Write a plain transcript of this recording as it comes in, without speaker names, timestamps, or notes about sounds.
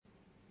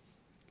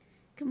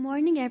Good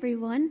morning,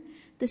 everyone.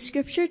 The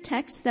scripture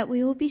text that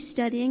we will be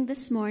studying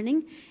this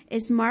morning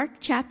is Mark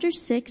chapter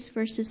 6,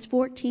 verses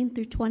 14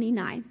 through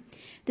 29.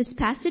 This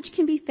passage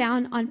can be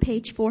found on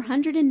page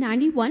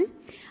 491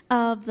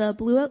 of the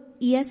Blue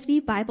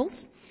ESV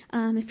Bibles.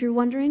 If you're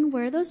wondering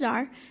where those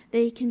are,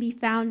 they can be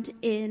found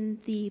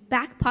in the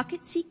back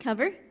pocket seat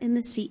cover in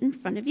the seat in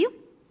front of you.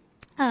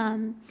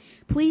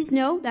 Please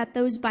know that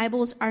those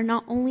Bibles are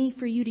not only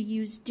for you to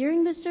use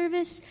during the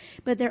service,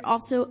 but they're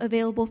also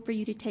available for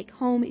you to take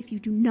home if you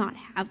do not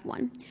have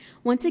one.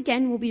 Once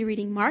again, we'll be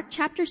reading Mark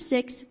chapter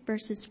 6,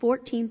 verses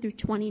 14 through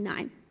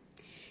 29.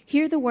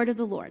 Hear the word of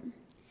the Lord.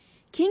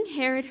 King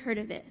Herod heard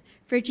of it,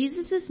 for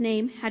Jesus'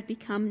 name had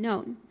become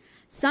known.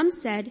 Some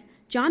said,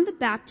 John the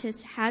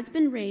Baptist has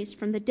been raised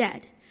from the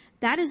dead.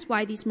 That is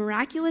why these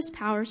miraculous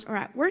powers are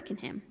at work in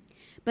him.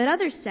 But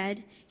others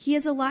said, he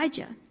is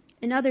Elijah.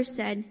 And others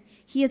said,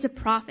 he is a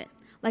prophet,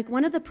 like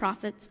one of the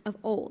prophets of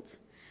old.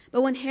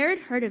 But when Herod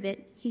heard of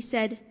it, he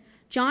said,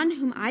 John,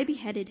 whom I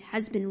beheaded,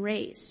 has been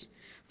raised.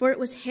 For it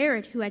was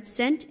Herod who had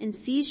sent and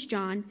seized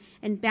John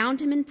and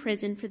bound him in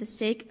prison for the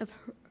sake of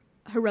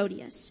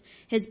Herodias,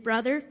 his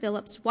brother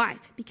Philip's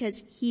wife,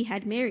 because he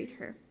had married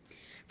her.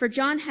 For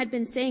John had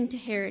been saying to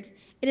Herod,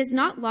 it is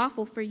not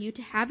lawful for you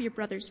to have your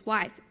brother's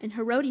wife, and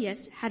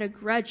Herodias had a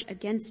grudge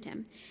against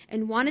him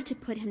and wanted to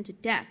put him to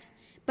death,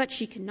 but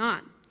she could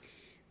not.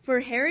 For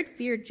Herod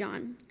feared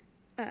John,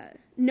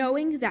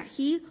 knowing that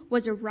he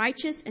was a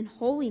righteous and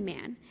holy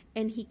man,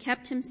 and he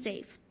kept him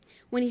safe.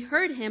 When he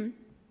heard him,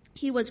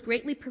 he was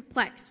greatly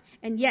perplexed,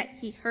 and yet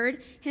he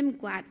heard him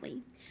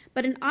gladly.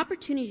 But an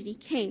opportunity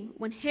came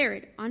when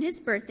Herod, on his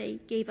birthday,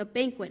 gave a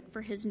banquet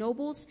for his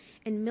nobles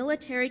and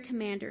military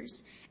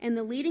commanders and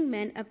the leading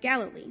men of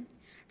Galilee.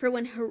 For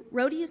when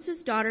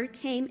Herodias' daughter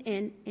came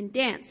in and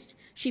danced,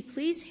 she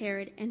pleased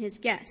Herod and his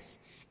guests.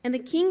 And the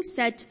king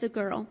said to the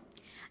girl,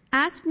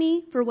 ask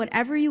me for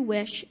whatever you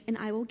wish, and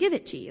I will give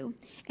it to you.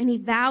 And he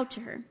vowed to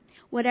her,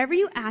 whatever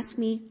you ask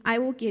me, I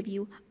will give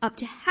you up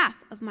to half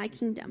of my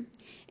kingdom.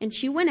 And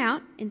she went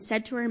out and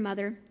said to her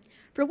mother,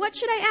 for what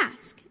should I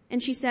ask?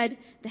 And she said,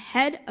 the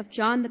head of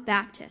John the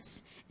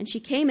Baptist. And she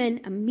came in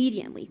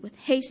immediately with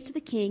haste to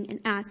the king and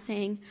asked,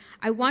 saying,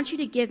 I want you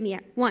to give me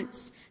at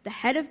once the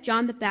head of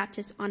John the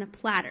Baptist on a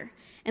platter.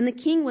 And the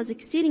king was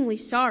exceedingly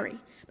sorry,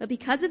 but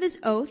because of his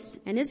oaths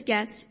and his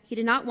guests, he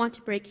did not want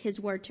to break his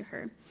word to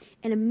her.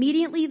 And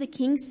immediately the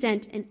king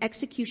sent an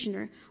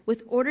executioner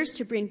with orders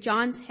to bring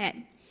John's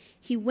head.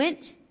 He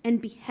went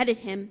and beheaded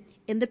him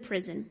in the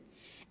prison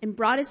and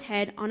brought his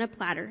head on a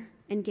platter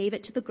and gave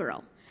it to the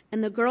girl.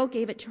 And the girl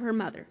gave it to her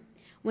mother.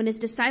 When his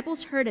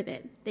disciples heard of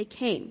it, they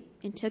came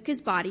and took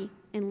his body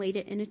and laid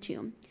it in a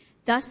tomb.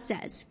 Thus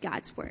says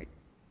God's word.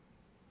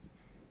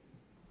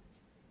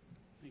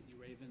 Thank you,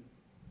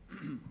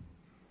 Raven.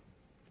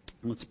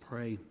 Let's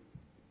pray.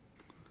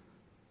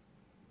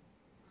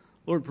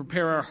 Lord,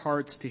 prepare our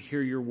hearts to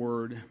hear your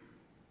word.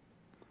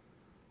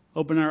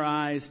 Open our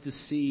eyes to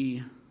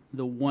see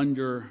the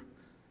wonder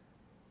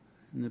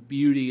and the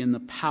beauty and the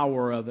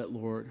power of it,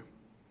 Lord.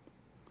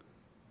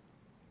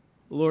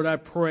 Lord, I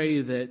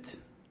pray that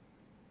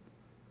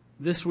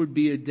this would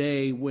be a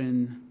day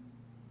when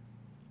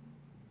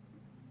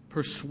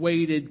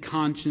persuaded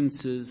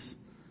consciences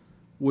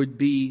would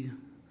be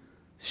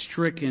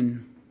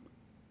stricken,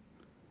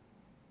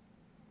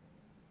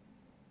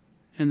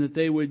 and that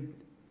they would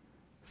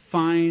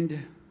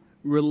find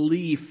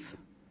relief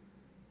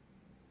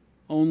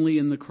only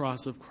in the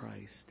cross of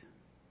Christ,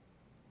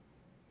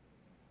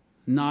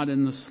 not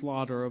in the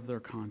slaughter of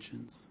their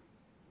conscience.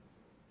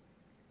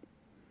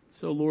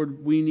 So,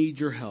 Lord, we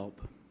need your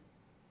help.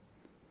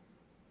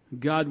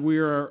 God,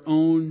 we're our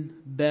own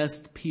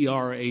best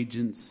PR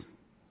agents.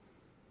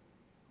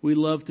 We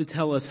love to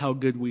tell us how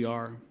good we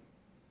are,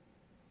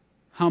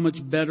 how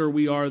much better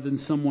we are than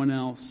someone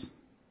else.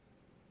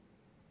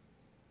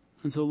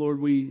 And so, Lord,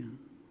 we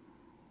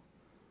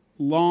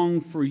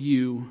long for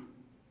you,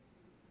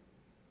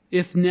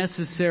 if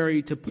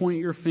necessary, to point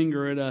your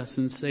finger at us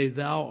and say,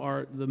 thou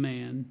art the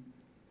man.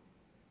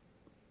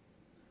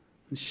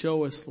 And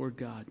show us, Lord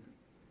God,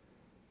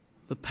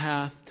 the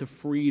path to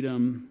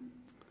freedom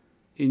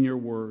in your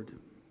word.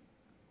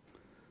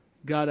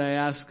 God, I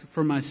ask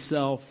for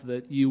myself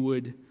that you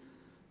would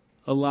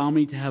allow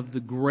me to have the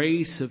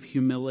grace of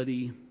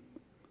humility.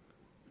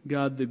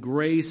 God, the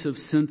grace of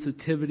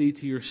sensitivity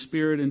to your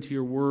spirit and to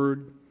your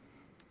word.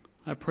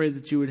 I pray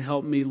that you would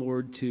help me,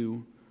 Lord,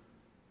 to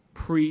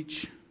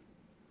preach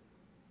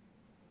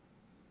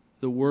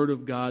the word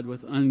of God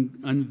with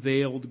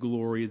unveiled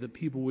glory, that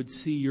people would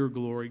see your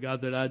glory.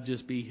 God, that I'd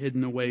just be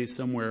hidden away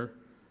somewhere,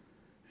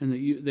 and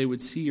that they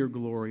would see your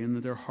glory, and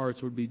that their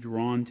hearts would be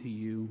drawn to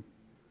you,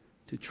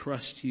 to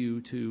trust you,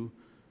 to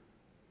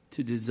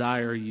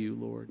desire you,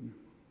 Lord.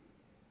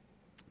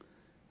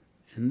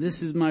 And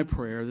this is my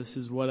prayer. This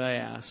is what I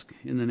ask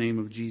in the name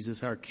of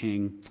Jesus, our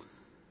King.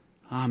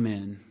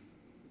 Amen.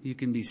 You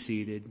can be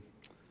seated.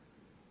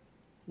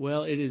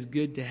 Well, it is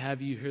good to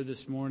have you here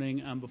this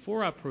morning.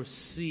 Before I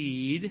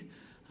proceed,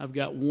 I've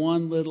got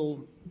one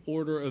little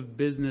order of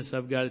business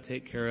I've got to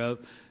take care of.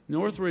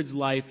 Northridge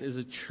Life is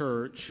a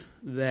church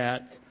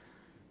that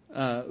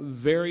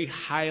very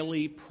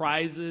highly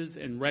prizes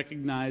and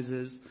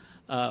recognizes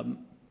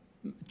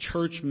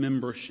church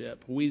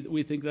membership.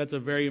 We think that's a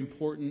very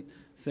important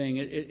thing.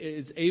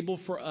 It's able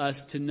for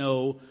us to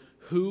know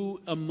who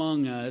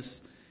among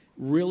us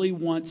really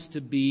wants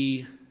to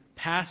be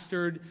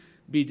pastored,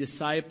 be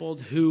discipled,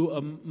 who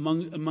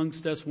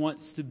amongst us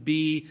wants to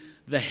be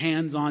the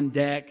hands on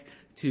deck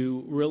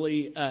to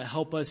really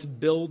help us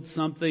build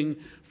something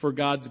for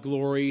God's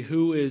glory,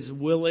 who is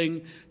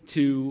willing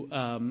to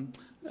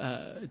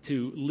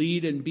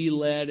lead and be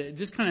led. It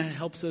just kind of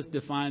helps us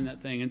define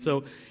that thing. And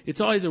so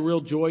it's always a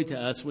real joy to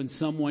us when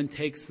someone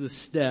takes the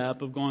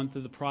step of going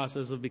through the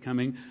process of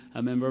becoming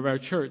a member of our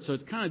church. So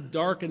it's kind of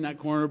dark in that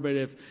corner,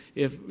 but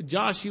if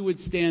Josh, you would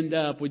stand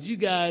up, would you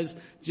guys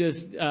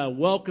just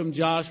welcome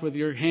Josh with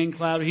your hand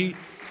clap?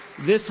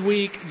 This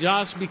week,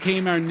 Josh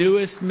became our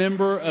newest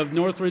member of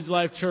Northridge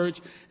Life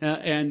Church,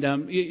 and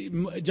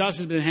Josh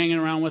has been hanging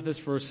around with us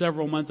for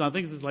several months. I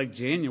think it's like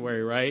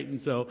January, right?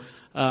 And so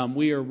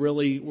we're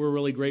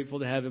really grateful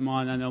to have him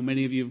on. I know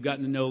many of you have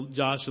gotten to know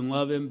Josh and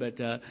love him,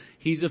 but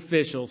he's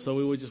official, so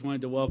we just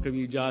wanted to welcome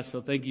you, Josh.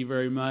 So thank you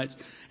very much.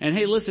 And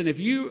hey, listen, if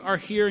you are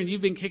here and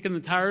you've been kicking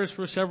the tires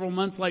for several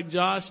months like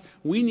Josh,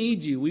 we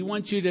need you. We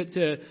want you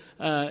to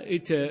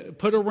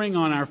put a ring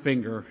on our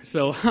finger.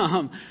 So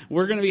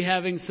we're going to be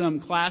having some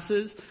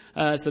classes,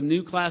 some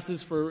new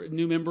classes for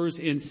new members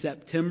in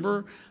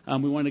September.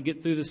 We want to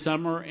get through the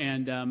summer,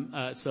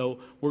 and so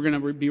we're going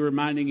to be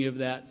reminding you of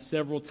that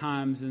several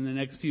times in the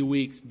next few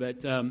weeks.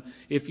 But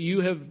if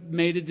you have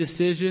made a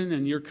decision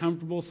and you're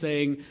comfortable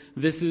saying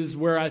this is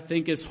where I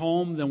think is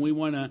home, then we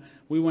want to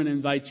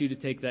invite you to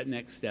take that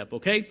next step.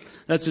 Okay,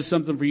 that's just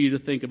something for you to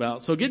think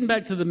about. So getting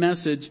back to the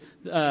message,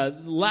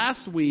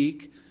 last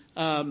week,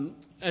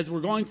 as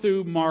we're going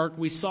through Mark,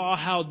 we saw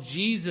how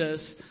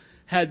Jesus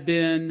had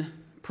been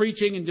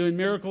preaching and doing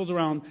miracles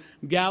around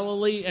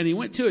Galilee, and he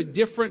went to a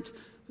different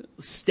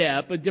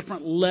step, a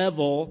different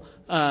level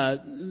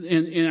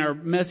in our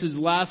message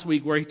last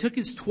week, where he took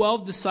his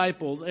 12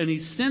 disciples and he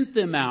sent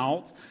them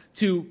out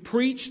to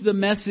preach the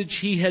message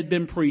he had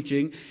been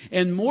preaching,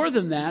 and more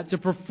than that, to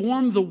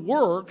perform the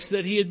works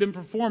that he had been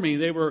performing.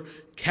 They were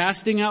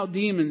casting out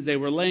demons, they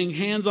were laying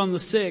hands on the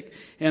sick,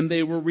 and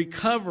they were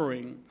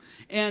recovering.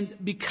 And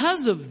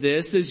because of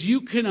this, as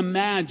you can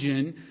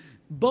imagine,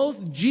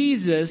 both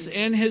Jesus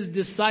and his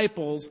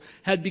disciples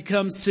had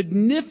become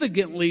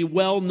significantly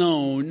well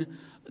known,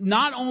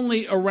 not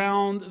only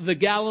around the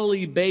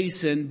Galilee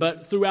basin,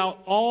 but throughout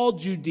all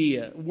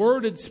Judea.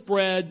 Word had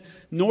spread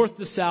north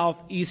to south,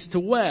 east to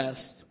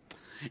west.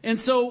 And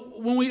so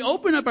when we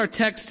open up our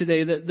text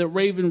today that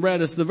Raven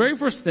read us, the very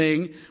first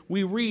thing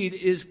we read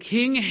is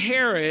King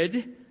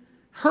Herod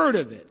heard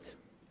of it.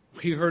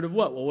 He heard of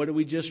what? Well, what did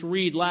we just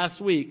read last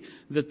week?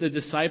 That the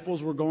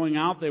disciples were going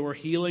out, they were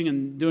healing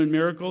and doing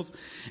miracles.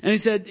 And he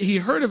said he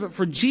heard of it,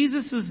 for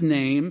Jesus'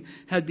 name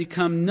had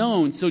become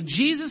known. So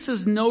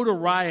Jesus'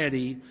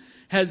 notoriety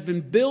has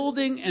been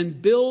building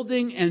and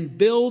building and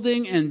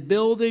building and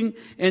building,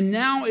 and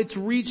now it's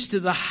reached to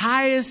the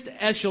highest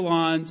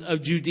echelons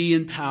of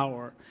Judean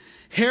power.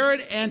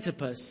 Herod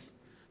Antipas,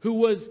 who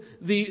was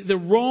the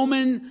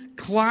Roman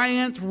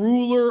client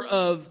ruler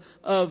of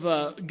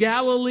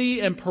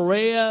Galilee and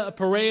Perea.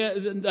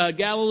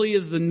 Galilee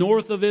is the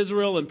north of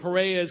Israel, and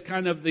Perea is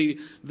kind of the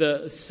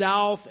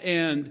south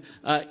and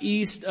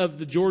east of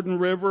the Jordan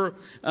River.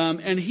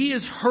 And he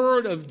has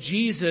heard of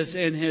Jesus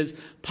and his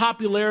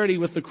popularity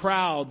with the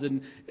crowds.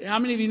 And how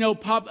many of you know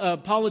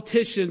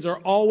politicians are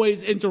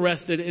always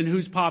interested in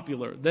who's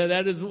popular?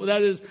 That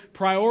is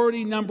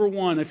priority number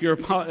one if you're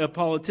a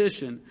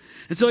politician.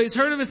 And so he's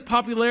heard of his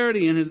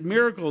popularity and his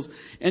miracles,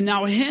 and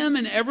now him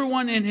and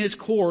everyone in his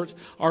court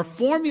are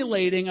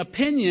formulating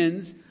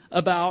opinions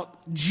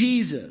about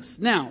Jesus.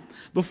 Now,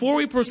 before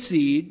we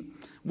proceed,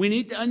 we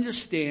need to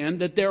understand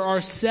that there are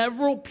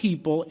several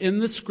people in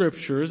the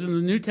scriptures, in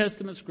the New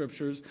Testament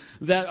scriptures,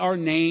 that are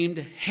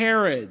named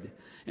Herod.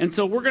 And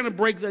so we're going to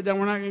break that down.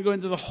 We're not going to go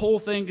into the whole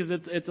thing because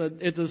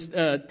it's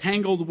a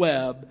tangled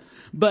web.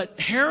 But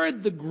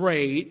Herod the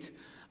Great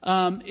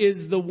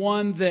is the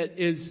one that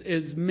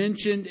is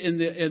mentioned in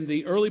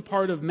the early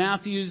part of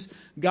Matthew's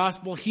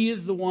gospel. He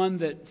is the one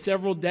that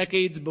several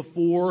decades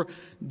before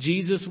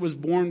Jesus was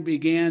born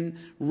began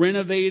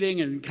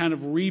renovating and kind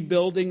of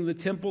rebuilding the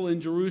temple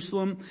in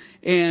Jerusalem.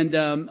 And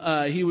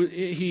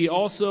he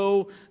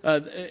also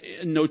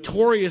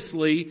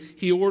notoriously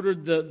he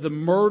ordered the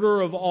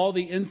murder of all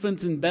the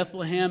infants in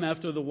Bethlehem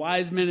after the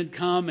wise men had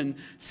come and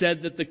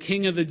said that the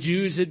King of the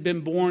Jews had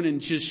been born,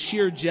 and just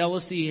sheer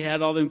jealousy he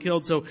had all them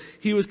killed. So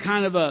he was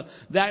kind of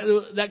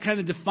that kind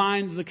of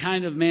defines the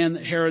kind of man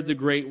that Herod the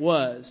Great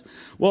was.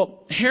 Well,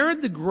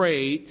 Herod the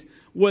Great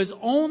was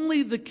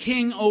only the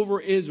king over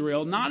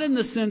Israel, not in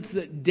the sense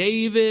that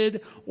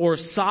David or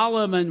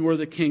Solomon were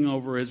the king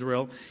over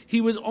Israel. He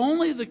was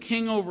only the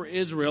king over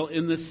Israel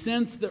in the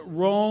sense that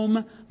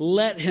Rome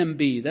let him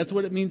be. That's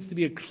what it means to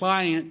be a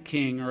client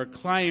king or a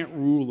client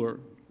ruler.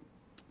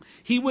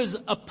 He was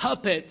a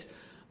puppet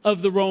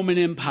of the Roman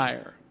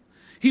Empire.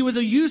 He was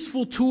a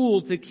useful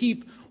tool to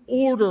keep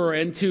order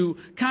and to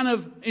kind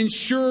of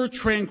ensure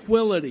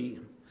tranquility.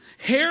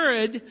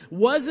 Herod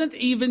wasn't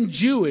even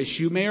Jewish.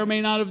 You may or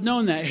may not have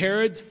known that.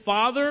 Herod's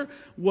father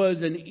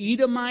was an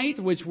Edomite,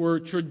 which were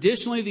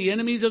traditionally the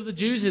enemies of the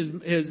Jews.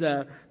 His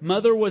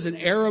mother was an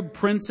Arab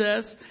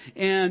princess.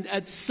 And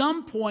at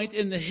some point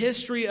in the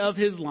history of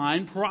his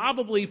line,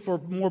 probably for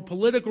more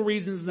political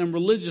reasons than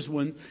religious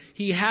ones,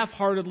 he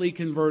half-heartedly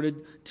converted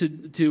to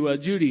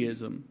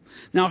Judaism.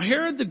 Now,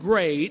 Herod the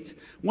Great,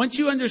 once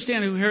you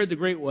understand who Herod the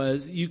Great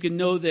was, you can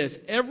know this.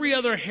 Every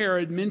other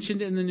Herod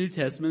mentioned in the New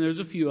Testament, there's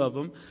a few of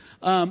them,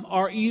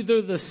 are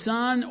either the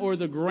son or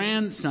the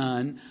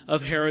grandson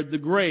of Herod the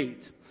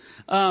Great.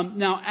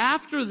 Now,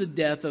 after the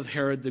death of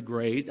Herod the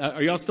Great,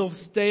 are y'all still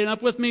staying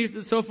up with me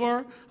so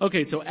far?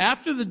 Okay, so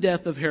after the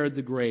death of Herod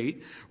the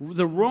Great,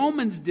 the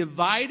Romans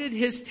divided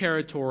his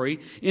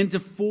territory into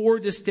 4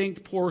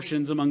 distinct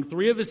portions among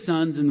 3 of his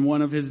sons and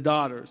 1 of his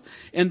daughters.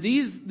 And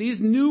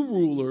these new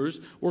rulers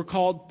were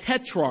called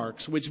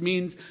tetrarchs, which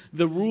means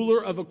the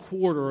ruler of a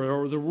quarter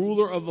or the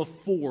ruler of a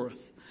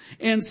fourth.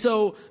 And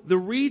so the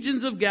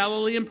regions of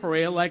Galilee and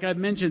Perea, like I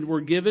mentioned,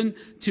 were given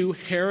to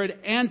Herod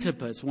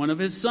Antipas, one of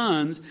his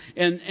sons.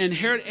 And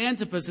Herod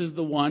Antipas is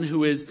the one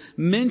who is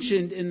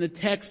mentioned in the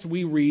text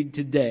we read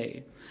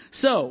today.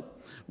 So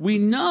we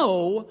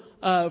know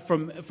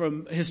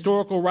from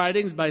historical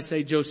writings by,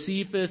 say,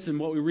 Josephus and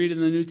what we read in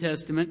the New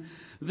Testament,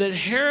 that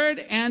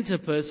Herod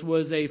Antipas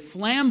was a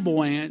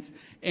flamboyant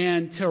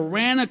and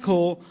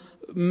tyrannical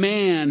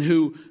man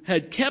who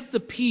had kept the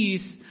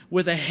peace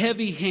with a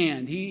heavy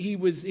hand. He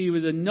was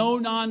a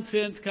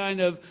no-nonsense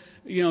kind of,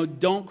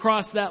 don't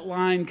cross that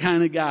line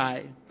kind of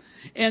guy.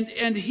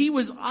 And he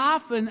was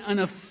often an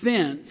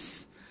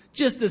offense,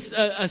 just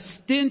a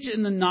stench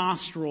in the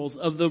nostrils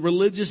of the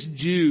religious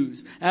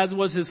Jews, as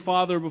was his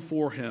father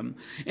before him.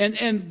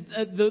 And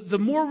the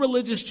more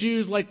religious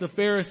Jews, like the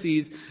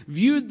Pharisees,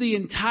 viewed the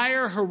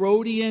entire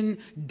Herodian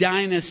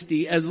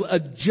dynasty as a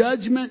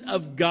judgment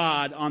of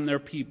God on their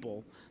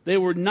people. They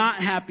were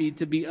not happy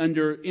to be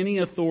under any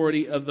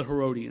authority of the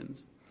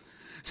Herodians.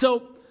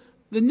 So,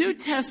 the New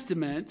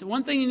Testament,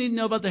 one thing you need to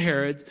know about the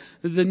Herods,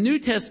 the New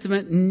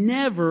Testament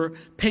never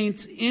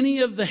paints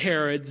any of the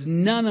Herods,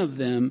 none of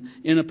them,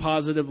 in a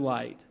positive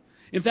light.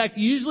 In fact,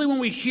 usually when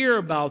we hear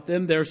about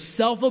them, they're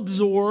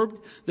self-absorbed,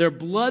 they're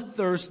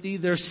bloodthirsty,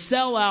 they're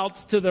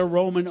sellouts to their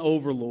Roman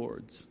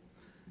overlords.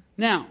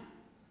 Now,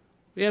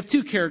 we have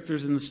 2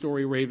 characters in the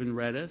story Raven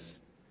read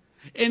us.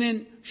 And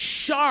in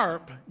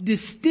sharp,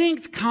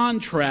 distinct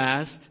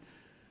contrast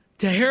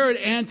to Herod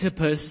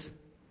Antipas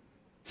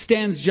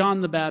stands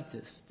John the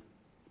Baptist.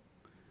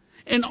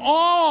 And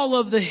all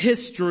of the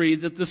history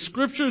that the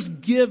scriptures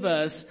give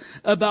us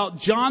about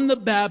John the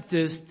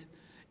Baptist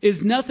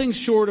is nothing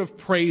short of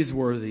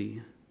praiseworthy.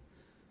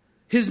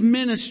 His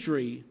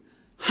ministry,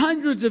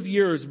 hundreds of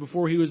years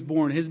before he was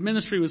born, his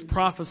ministry was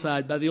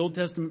prophesied by the Old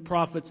Testament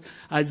prophets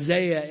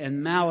Isaiah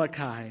and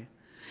Malachi.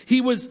 He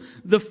was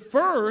the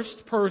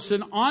first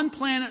person on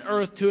planet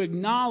Earth to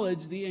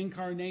acknowledge the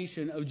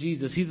incarnation of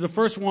Jesus. He's the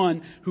first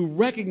one who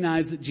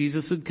recognized that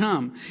Jesus had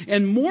come.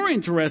 And more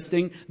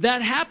interesting,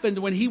 that happened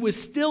when he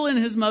was still in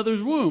his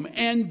mother's womb.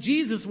 And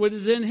Jesus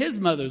was in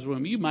his mother's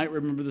womb. You might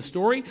remember the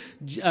story.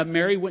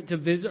 Mary went to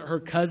visit her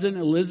cousin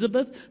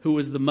Elizabeth, who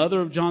was the mother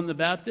of John the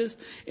Baptist.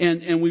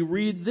 And we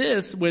read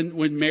this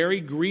when Mary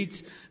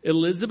greets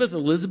Elizabeth.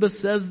 Elizabeth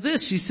says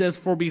this. She says,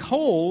 "For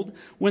behold,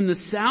 when the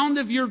sound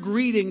of your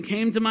greeting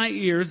came to my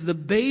ears, the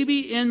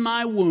baby in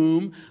my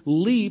womb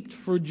leaped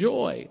for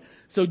joy."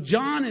 So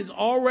John is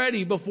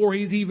already, before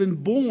he's even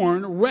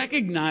born,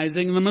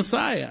 recognizing the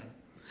Messiah.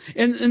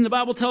 And the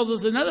Bible tells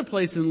us another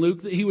place in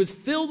Luke that he was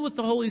filled with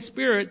the Holy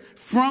Spirit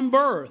from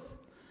birth.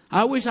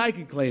 I wish I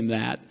could claim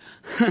that.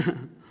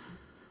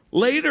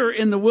 Later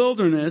in the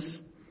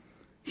wilderness,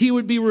 he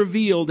would be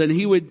revealed and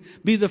he would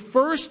be the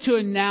first to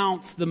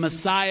announce the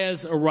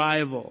Messiah's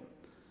arrival.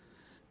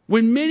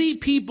 When many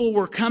people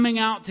were coming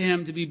out to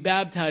him to be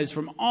baptized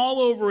from all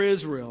over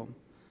Israel,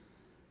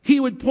 he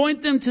would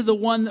point them to the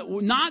one that,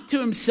 not to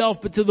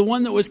himself, but to the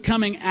one that was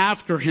coming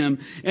after him.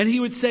 And he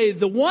would say,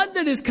 "The one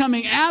that is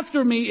coming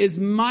after me is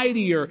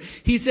mightier."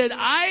 He said,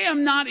 "I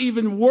am not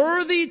even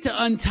worthy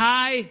to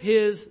untie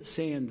his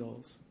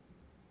sandals."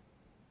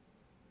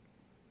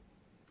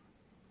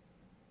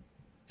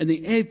 And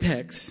the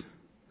apex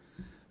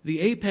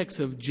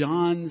of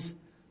John's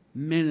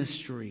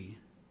ministry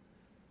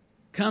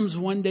comes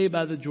one day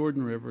by the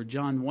Jordan River,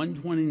 John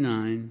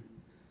 1:29,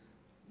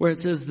 where it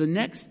says, "The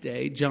next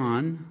day,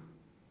 John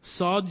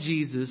saw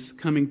Jesus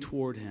coming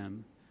toward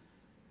him.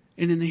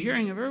 And in the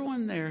hearing of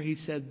everyone there, he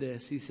said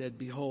this, he said,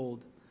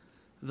 'Behold,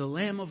 the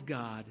Lamb of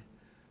God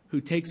who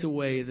takes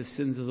away the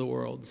sins of the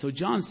world.'" So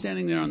John's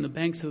standing there on the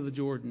banks of the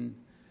Jordan,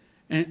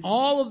 and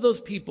all of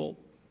those people,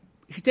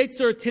 he takes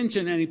their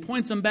attention and he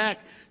points them back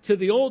to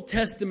the Old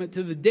Testament,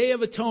 to the Day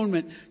of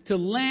Atonement, to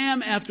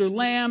lamb after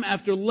lamb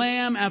after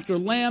lamb after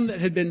lamb that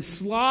had been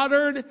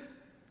slaughtered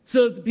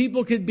so that the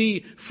people could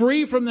be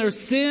free from their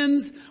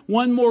sins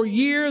one more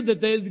year,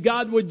 that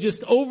God would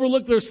just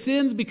overlook their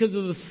sins because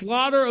of the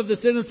slaughter of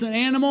this innocent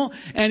animal.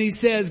 And he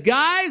says,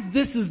 guys,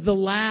 this is the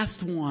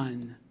last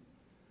one.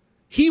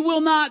 He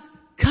will not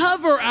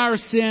cover our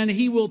sin.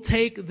 He will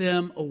take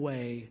them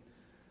away.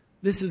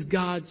 This is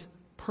God's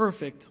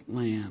perfect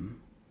Lamb.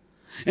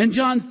 And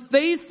John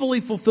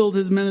faithfully fulfilled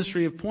his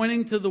ministry of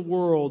pointing the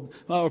world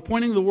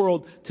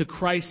to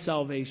Christ's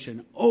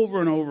salvation over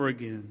and over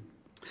again.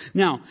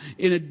 Now,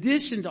 in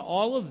addition to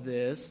all of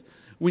this,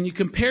 when you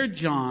compare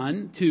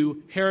John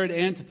to Herod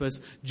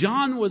Antipas,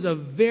 John was a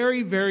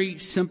very, very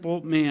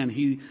simple man.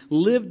 He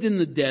lived in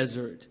the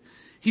desert.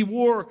 He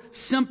wore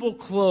simple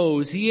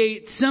clothes. He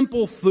ate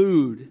simple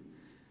food.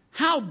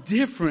 How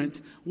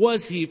different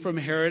was he from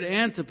Herod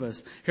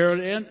Antipas?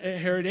 Herod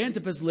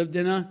Antipas lived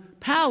in a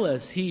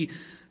palace. He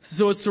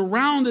was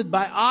surrounded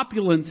by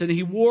opulence, and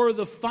he wore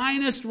the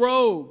finest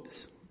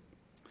robes.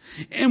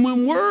 And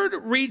when word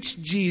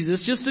reached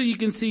Jesus, just so you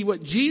can see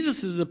what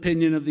Jesus'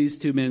 opinion of these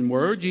two men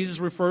were, Jesus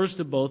refers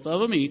to both of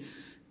them. He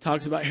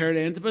talks about Herod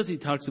Antipas. He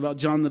talks about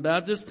John the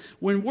Baptist.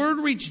 When word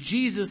reached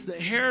Jesus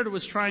that Herod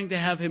was trying to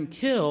have him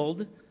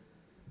killed,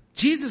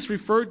 Jesus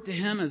referred to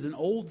him as an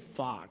old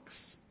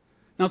fox.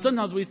 Now,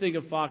 sometimes we think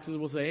of foxes,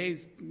 we'll say, hey,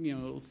 he's,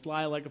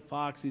 sly like a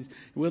fox.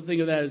 We'll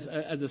think of that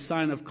as a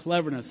sign of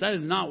cleverness. That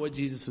is not what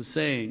Jesus was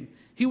saying.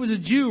 He was a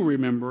Jew,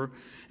 remember,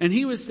 and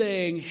he was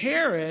saying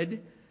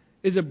Herod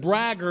is a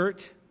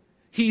braggart.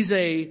 He's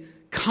a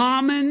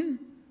common,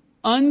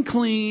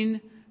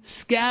 unclean,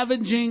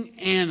 scavenging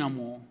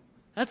animal.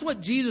 That's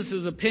what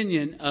Jesus'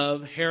 opinion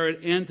of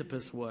Herod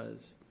Antipas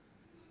was.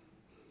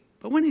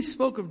 But when he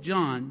spoke of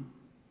John,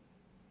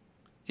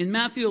 in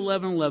Matthew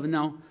 11:11,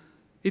 now,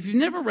 if you've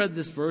never read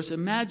this verse,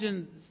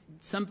 imagine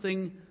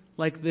something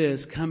like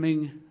this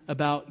coming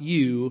about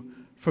you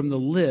from the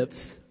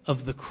lips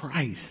of the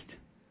Christ.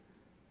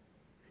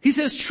 He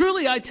says,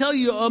 truly I tell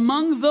you,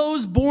 among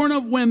those born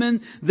of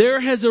women, there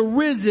has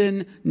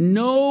arisen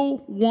no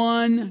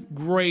one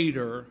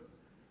greater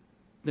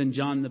than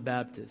John the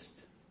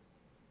Baptist.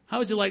 How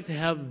would you like to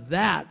have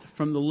that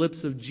from the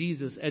lips of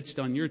Jesus etched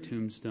on your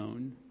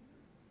tombstone?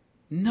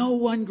 No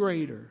one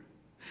greater.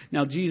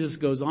 Now Jesus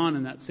goes on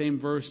in that same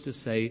verse to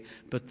say,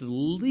 but the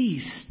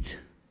least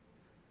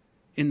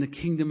in the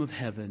kingdom of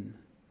heaven,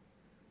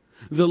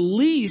 the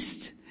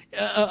least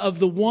of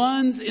the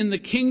ones in the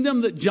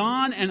kingdom that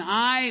John and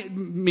I,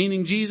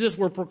 meaning Jesus,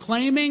 were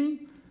proclaiming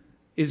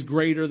is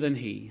greater than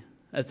he.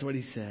 That's what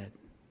he said.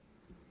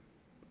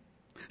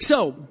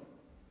 So,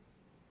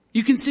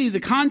 you can see the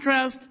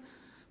contrast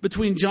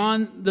between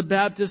John the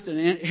Baptist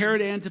and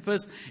Herod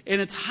Antipas,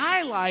 and it's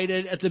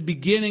highlighted at the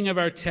beginning of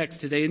our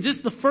text today. In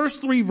just the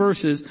first 3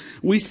 verses,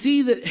 we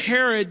see that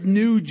Herod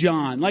knew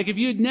John. Like if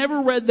you had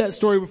never read that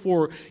story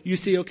before, you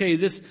see, okay,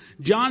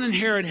 John and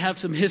Herod have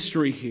some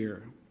history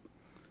here.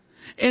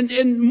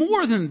 And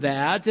more than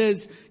that,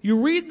 as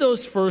you read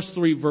those first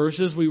 3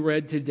 verses we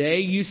read today,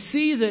 you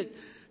see that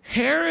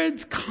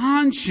Herod's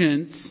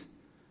conscience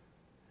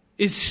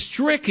is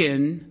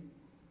stricken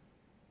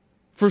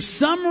for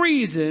some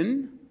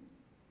reason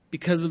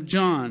because of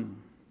John.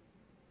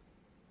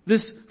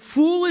 This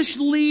foolish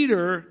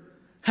leader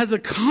has a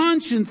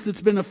conscience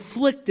that's been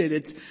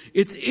afflicted.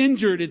 It's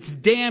injured. It's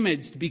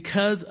damaged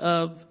because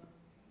of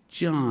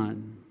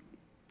John.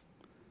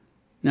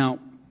 Now,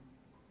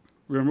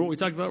 remember what we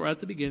talked about right at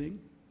the beginning?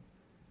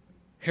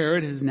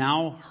 Herod has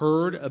now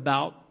heard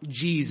about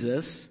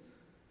Jesus.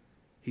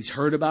 He's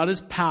heard about his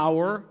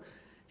power,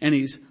 and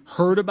he's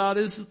heard about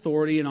his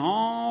authority, and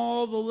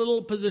all the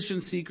little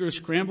position seekers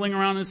scrambling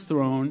around his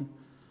throne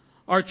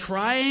are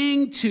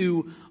trying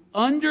to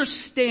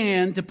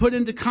understand, to put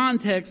into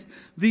context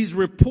these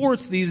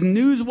reports, these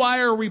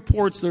newswire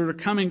reports that are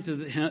coming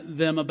to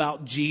them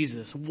about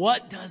Jesus.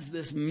 What does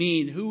this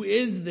mean? Who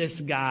is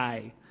this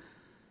guy?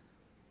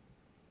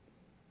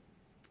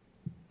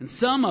 And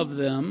some of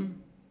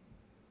them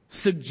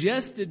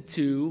suggested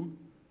to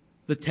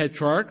the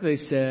tetrarch, they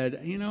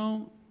said,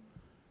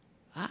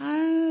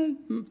 I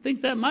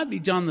think that might be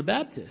John the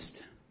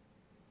Baptist.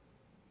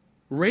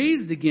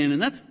 Raised again,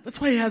 and that's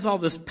why he has all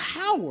this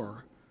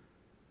power.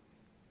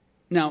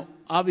 Now,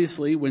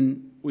 obviously,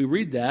 when we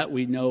read that,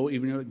 we know,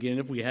 even again,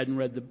 if we hadn't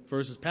read the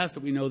verses past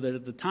it, we know that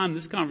at the time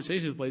this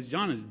conversation is placed,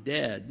 John is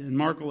dead. And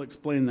Mark will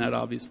explain that,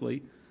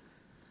 obviously.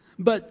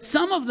 But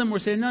some of them were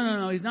saying,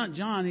 no, he's not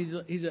John. He's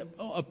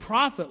a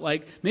prophet.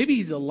 Like maybe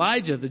he's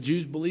Elijah. The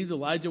Jews believed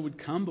Elijah would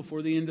come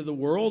before the end of the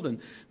world, and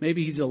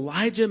maybe he's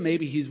Elijah.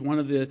 Maybe he's one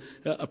of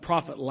a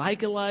prophet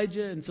like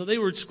Elijah. And so they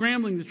were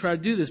scrambling to try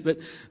to do this. But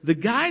the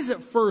guys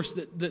at first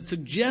that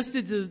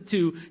suggested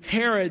to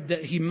Herod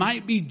that he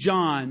might be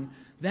John,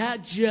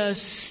 that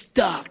just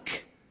stuck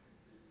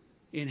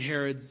in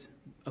Herod's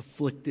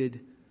afflicted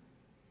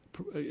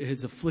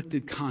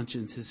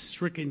conscience, his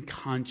stricken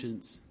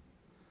conscience.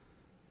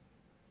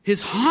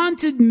 His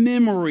haunted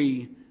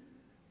memory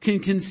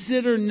can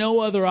consider no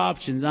other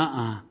options.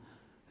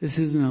 This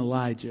isn't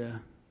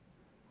Elijah.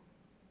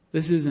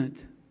 This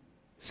isn't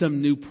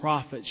some new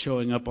prophet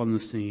showing up on the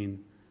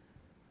scene.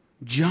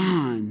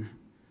 John,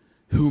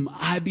 whom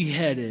I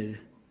beheaded,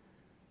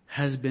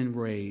 has been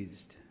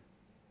raised.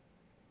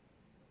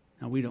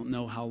 Now we don't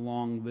know how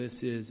long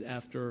this is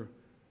after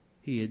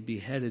he had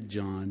beheaded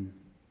John,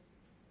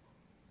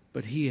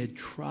 but he had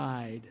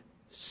tried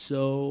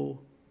so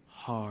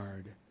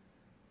hard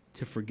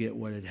to forget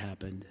what had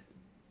happened.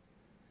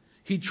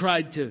 He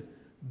tried to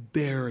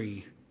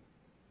bury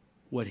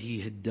what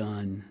he had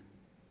done.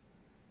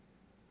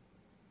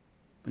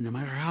 But no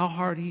matter how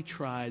hard he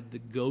tried, the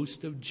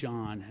ghost of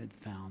John had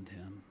found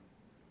him.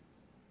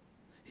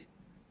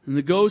 And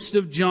the ghost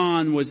of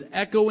John was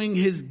echoing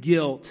his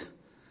guilt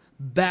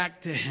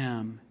back to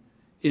him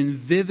in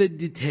vivid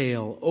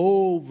detail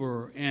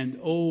over and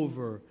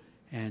over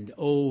and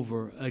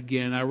over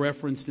again. I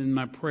referenced in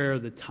my prayer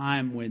the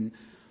time when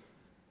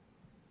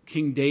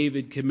King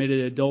David committed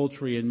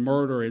adultery and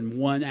murder in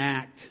one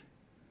act.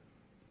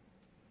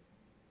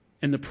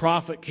 And the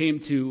prophet came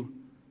to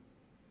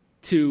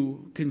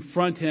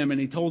confront him, and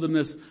he told him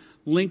this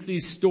lengthy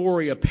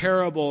story, a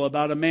parable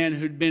about a man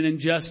who'd been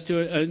unjust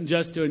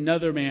to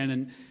another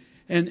man.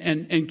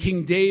 And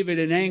King David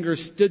in anger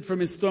stood from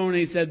his throne and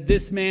he said,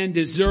 "This man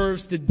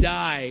deserves to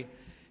die."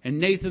 And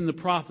Nathan the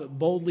prophet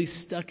boldly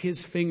stuck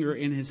his finger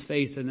in his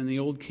face, and in the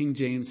old King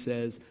James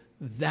says,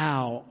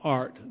 "Thou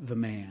art the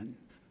man."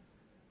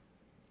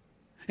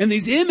 And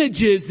these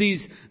images,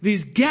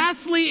 these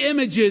ghastly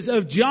images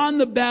of John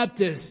the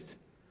Baptist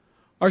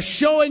are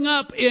showing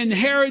up in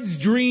Herod's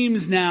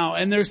dreams now,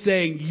 and they're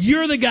saying,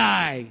 "You're the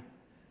guy.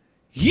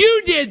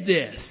 You did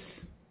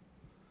this."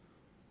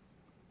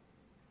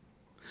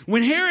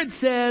 When Herod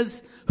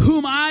says,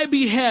 "whom I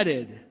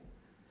beheaded,"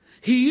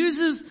 he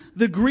uses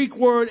the Greek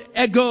word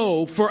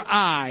ego for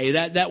I.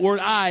 That word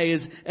I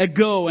is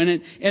ego.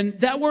 And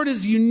that word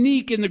is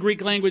unique in the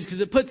Greek language because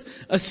it puts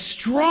a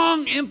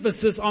strong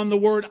emphasis on the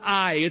word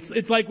I.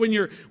 It's like when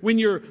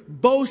you're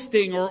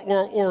boasting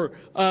or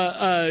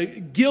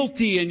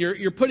guilty and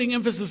you're putting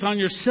emphasis on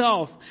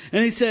yourself.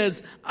 And he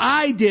says,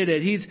 "I did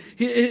it."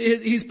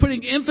 He's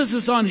putting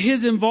emphasis on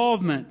his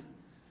involvement.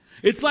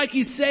 It's like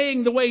he's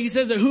saying the way he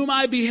says it, "whom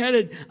I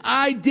beheaded,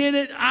 I did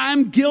it,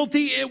 I'm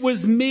guilty, it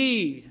was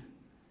me."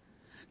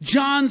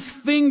 John's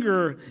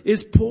finger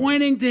is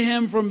pointing to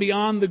him from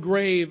beyond the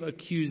grave,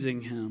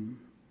 accusing him.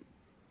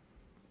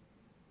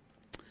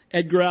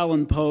 Edgar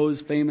Allan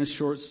Poe's famous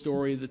short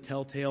story, The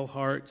Telltale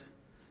Heart,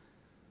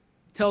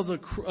 tells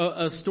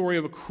a story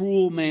of a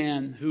cruel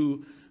man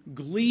who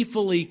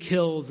gleefully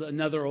kills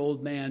another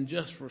old man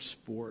just for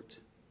sport.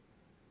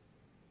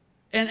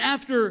 And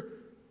after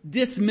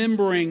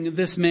dismembering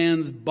this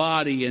man's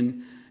body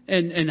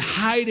and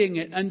hiding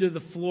it under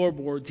the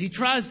floorboards, he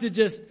tries to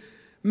just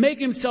make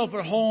himself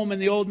at home in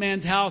the old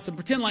man's house and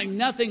pretend like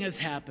nothing has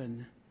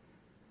happened.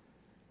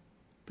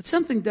 But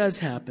something does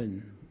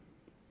happen.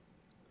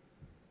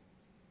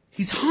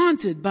 He's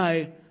haunted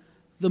by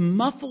the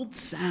muffled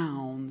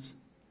sounds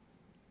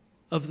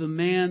of the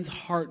man's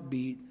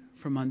heartbeat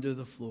from under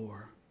the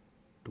floor.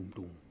 Doom,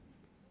 doom,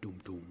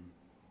 doom, doom,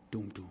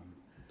 doom, doom.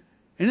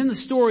 And in the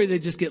story, they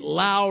just get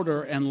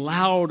louder and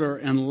louder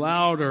and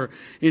louder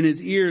in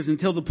his ears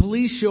until the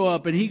police show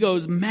up and he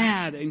goes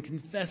mad and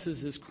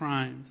confesses his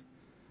crimes.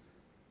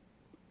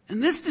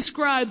 And this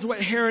describes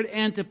what Herod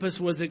Antipas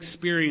was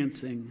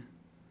experiencing.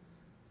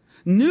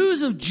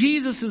 News of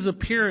Jesus'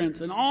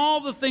 appearance and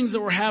all the things that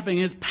were happening,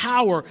 his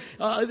power,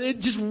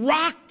 it just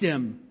rocked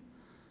him.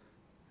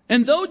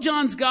 And though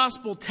John's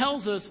gospel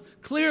tells us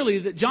clearly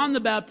that John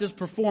the Baptist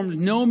performed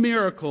no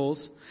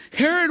miracles,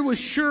 Herod was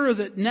sure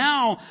that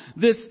now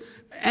this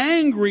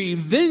angry,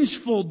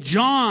 vengeful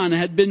John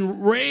had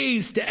been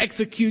raised to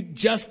execute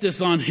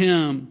justice on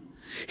him.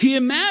 He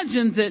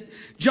imagined that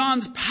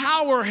John's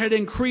power had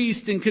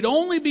increased and could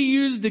only be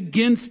used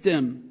against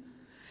him.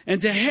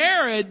 And to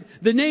Herod,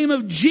 the name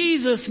of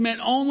Jesus meant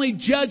only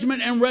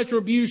judgment and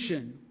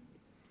retribution.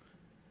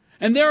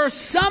 And there are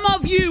some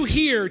of you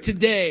here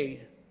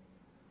today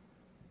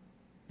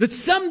that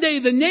someday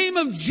the name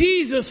of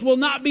Jesus will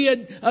not be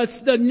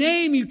the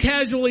name you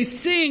casually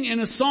sing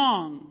in a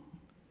song.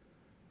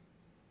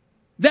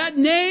 That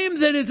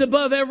name that is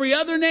above every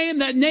other name,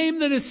 that name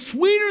that is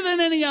sweeter than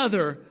any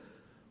other,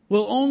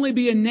 will only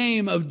be a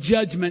name of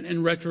judgment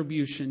and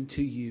retribution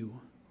to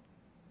you.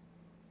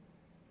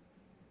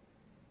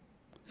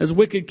 As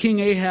wicked King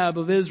Ahab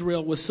of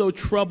Israel was so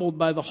troubled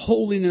by the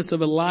holiness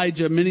of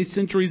Elijah many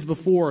centuries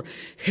before,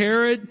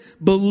 Herod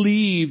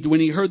believed when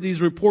he heard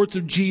these reports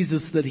of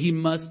Jesus that he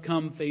must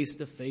come face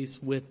to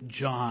face with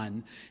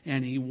John.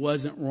 And he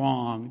wasn't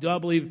wrong. Do I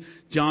believe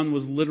John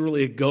was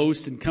literally a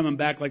ghost and coming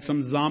back like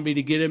some zombie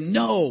to get him?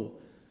 No.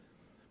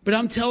 But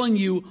I'm telling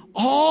you,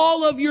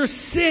 all of your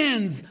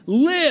sins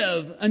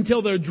live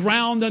until they're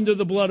drowned under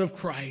the blood of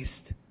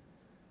Christ.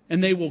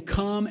 And they will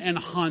come and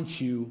haunt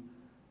you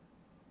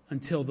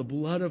until the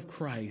blood of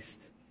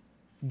Christ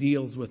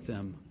deals with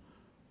them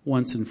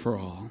once and for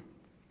all.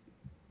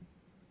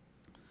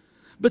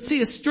 But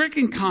see, a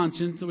stricken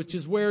conscience, which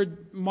is where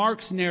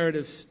Mark's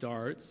narrative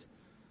starts,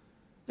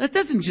 that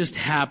doesn't just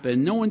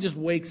happen. No one just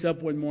wakes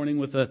up one morning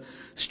with a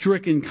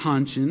stricken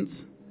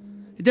conscience.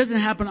 It doesn't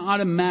happen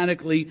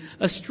automatically.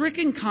 A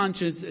stricken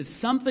conscience is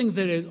something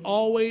that is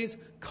always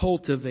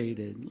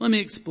cultivated. Let me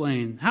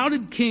explain. How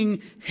did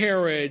King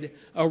Herod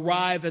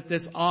arrive at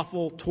this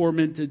awful,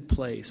 tormented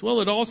place?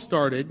 Well, it all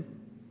started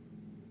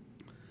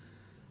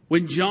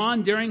when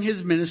John, during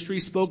his ministry,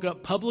 spoke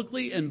up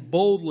publicly and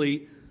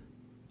boldly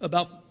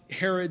about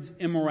Herod's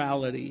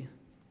immorality.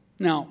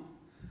 Now,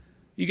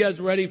 you guys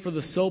ready for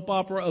the soap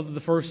opera of the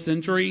first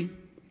century?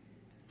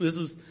 This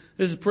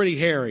is pretty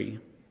hairy.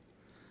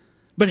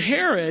 But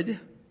Herod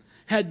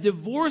had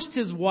divorced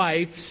his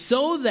wife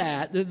so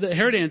that,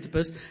 Herod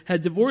Antipas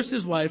had divorced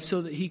his wife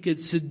so that he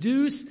could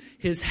seduce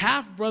his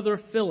half-brother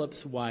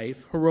Philip's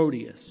wife,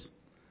 Herodias.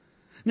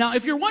 Now,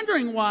 if you're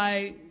wondering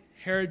why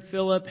Herod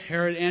Philip,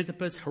 Herod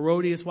Antipas,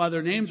 Herodias, why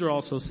their names are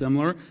all so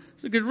similar,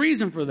 there's a good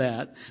reason for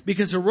that.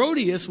 Because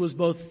Herodias was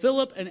both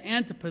Philip and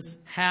Antipas'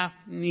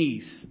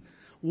 half-niece.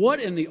 What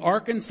in the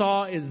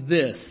Arkansas is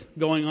this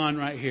going on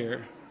right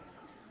here?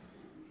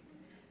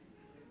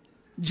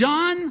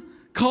 John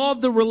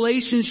called the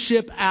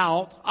relationship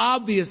out,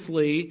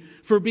 obviously,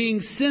 for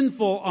being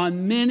sinful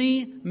on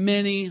many,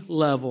 many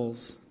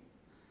levels.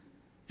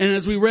 And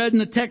as we read in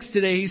the text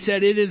today, he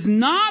said, it is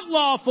not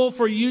lawful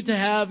for you to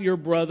have your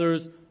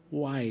brother's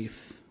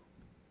wife.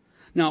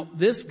 Now,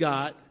 this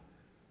got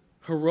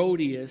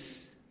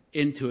Herodias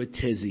into a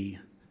tizzy.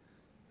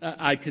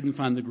 I couldn't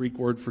find the Greek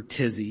word for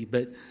tizzy,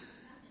 but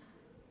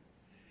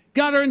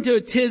got her into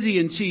a tizzy,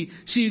 and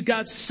she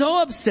got so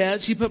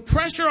upset, she put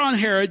pressure on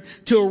Herod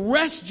to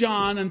arrest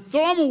John and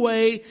throw him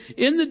away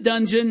in the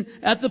dungeon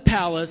at the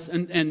palace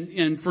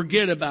and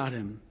forget about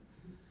him.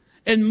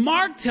 And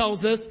Mark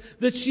tells us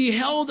that she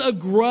held a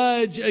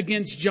grudge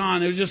against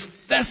John. It was just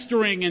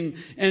festering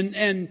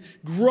and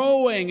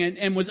growing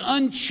and was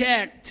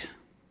unchecked.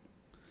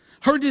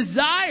 Her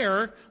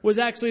desire was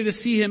actually to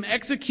see him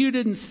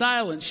executed in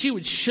silence. She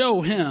would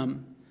show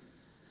him.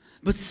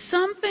 But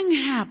something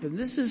happened.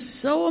 This is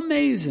so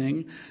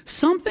amazing.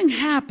 Something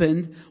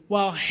happened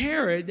while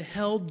Herod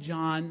held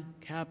John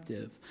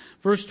captive.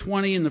 Verse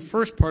 20, in the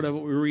first part of it,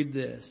 we read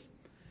this.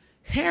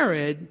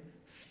 Herod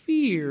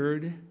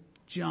feared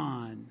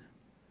John.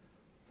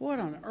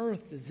 What on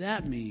earth does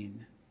that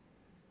mean?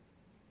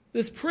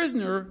 This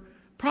prisoner,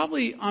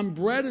 probably on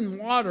bread and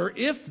water,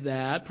 if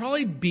that,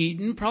 probably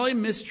beaten, probably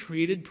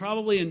mistreated,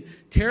 probably in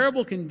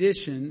terrible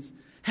conditions,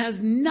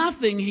 has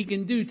nothing he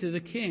can do to the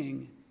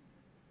king.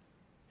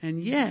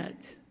 And yet,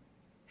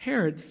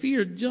 Herod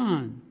feared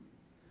John.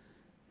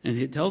 And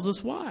it tells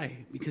us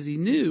why. Because he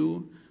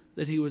knew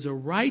that he was a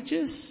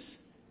righteous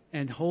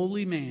and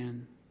holy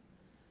man.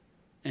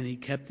 And he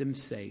kept him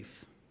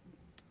safe.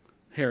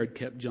 Herod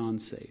kept John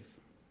safe.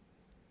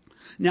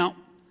 Now,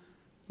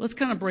 let's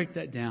kind of break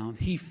that down.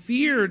 He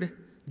feared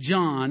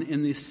John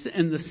in the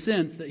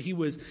sense that he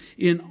was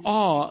in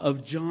awe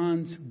of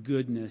John's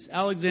goodness.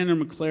 Alexander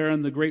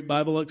McLaren, the great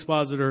Bible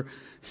expositor,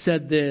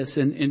 said this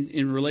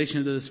in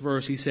relation to this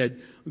verse. He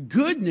said,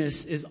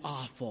 goodness is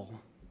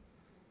awful.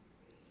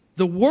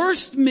 The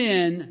worst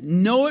men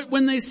know it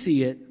when they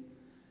see it,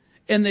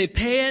 and they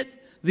pay it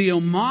the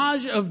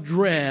homage of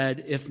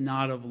dread, if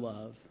not of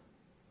love.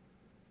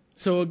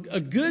 So a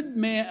good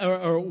man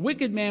or a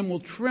wicked man will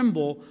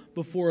tremble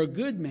before a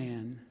good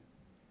man,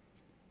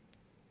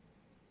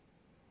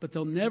 but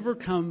they'll never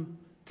come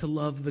to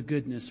love the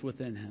goodness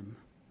within him.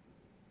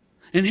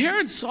 And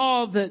Herod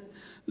saw that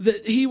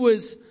he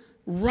was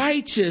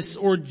righteous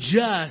or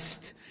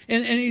just.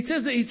 And he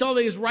says that he saw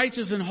that he was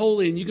righteous and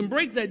holy. And you can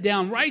break that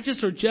down.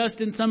 Righteous or just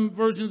in some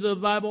versions of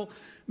the Bible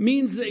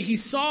means that he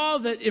saw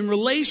that in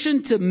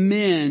relation to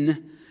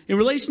men, in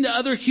relation to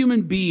other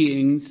human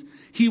beings,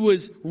 he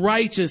was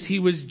righteous. He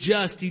was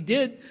just. He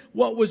did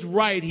what was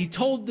right. He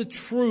told the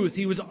truth.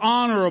 He was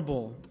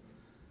honorable.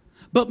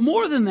 But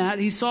more than that,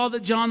 he saw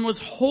that John was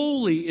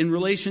holy in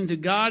relation to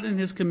God and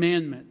his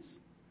commandments.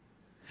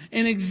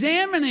 In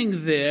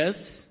examining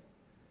this,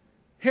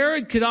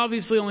 Herod could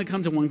obviously only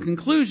come to one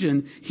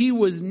conclusion. He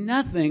was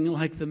nothing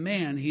like the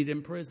man he'd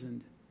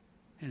imprisoned.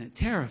 And it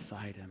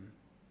terrified him.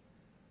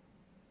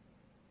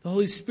 The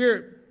Holy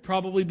Spirit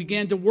probably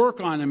began to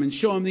work on him and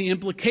show him the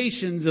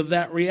implications of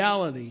that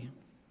reality.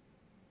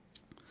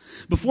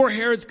 Before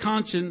Herod's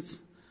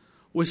conscience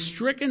was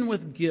stricken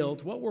with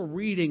guilt, what we're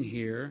reading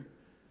here,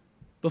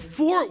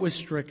 before it was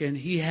stricken,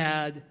 he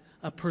had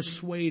a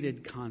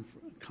persuaded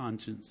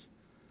conscience.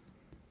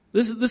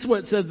 This is what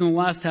it says in the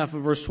last half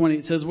of verse 20.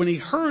 It says, when he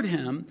heard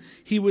him,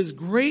 he was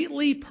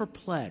greatly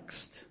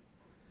perplexed,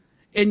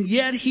 and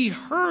yet he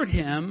heard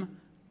him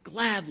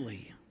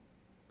gladly.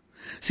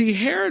 See,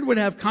 Herod would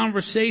have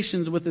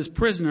conversations with his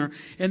prisoner,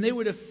 and they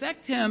would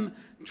affect him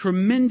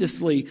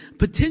tremendously,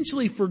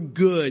 potentially for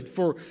good,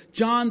 for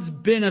John's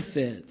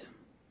benefit.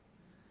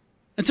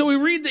 And so we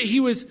read that he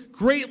was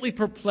greatly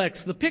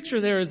perplexed. The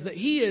picture there is that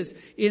he is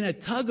in a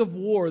tug of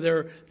war. There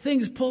are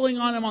things pulling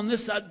on him on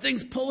this side,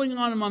 things pulling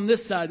on him on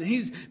this side, and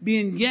he's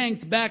being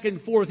yanked back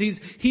and forth.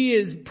 He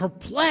is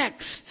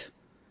perplexed.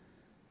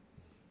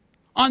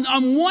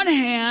 On one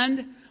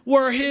hand,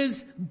 were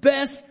his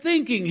best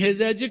thinking,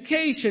 his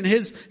education,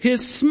 his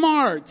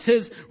smarts,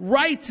 his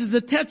rights as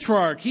a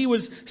tetrarch. He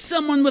was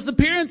someone with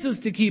appearances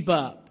to keep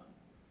up.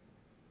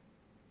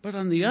 But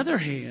on the other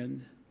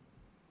hand,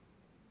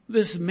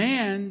 this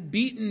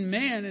beaten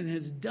man in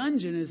his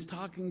dungeon is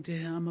talking to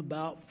him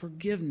about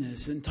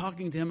forgiveness and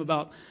talking to him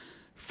about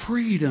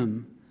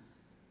freedom.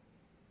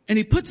 And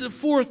he puts it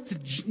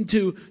forth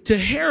to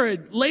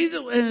Herod, lays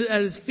it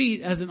at his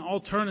feet as an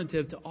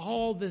alternative to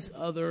all this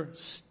other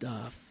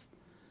stuff.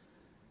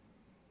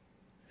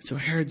 So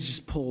Herod's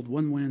just pulled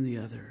one way and the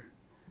other.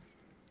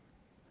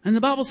 And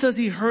the Bible says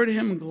he heard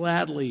him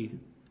gladly.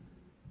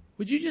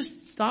 Would you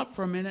just stop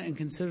for a minute and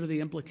consider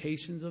the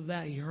implications of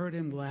that? He heard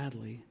him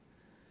gladly.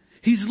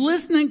 He's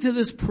listening to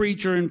this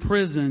preacher in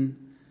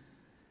prison,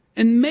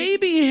 and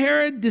maybe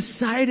Herod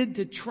decided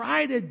to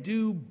try to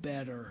do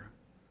better,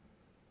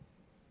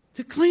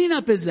 to clean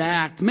up his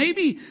act,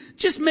 maybe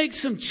just make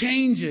some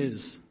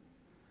changes,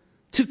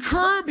 to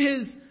curb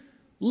his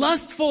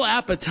lustful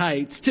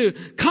appetites, to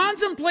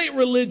contemplate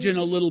religion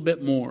a little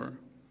bit more,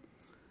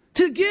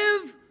 to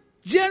give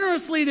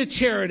generously to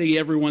charity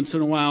every once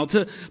in a while,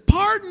 to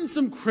pardon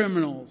some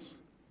criminals.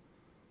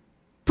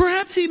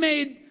 Perhaps he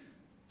made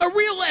a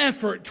real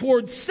effort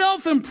towards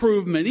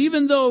self-improvement,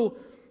 even though,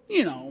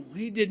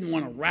 he didn't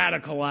want to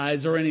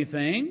radicalize or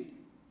anything.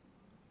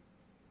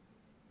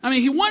 I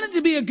mean, he wanted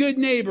to be a good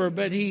neighbor,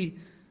 but he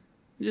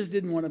just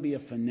didn't want to be a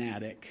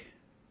fanatic.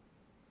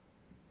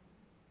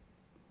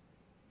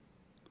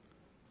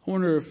 I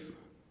wonder if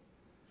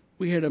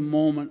we had a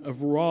moment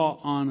of raw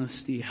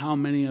honesty, how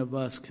many of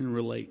us can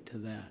relate to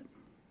that?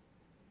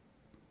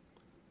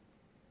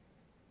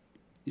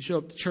 You show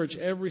up to church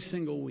every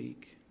single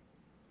week.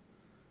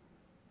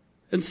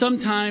 And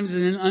sometimes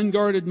in an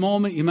unguarded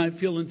moment, you might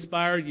feel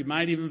inspired. You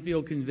might even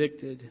feel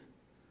convicted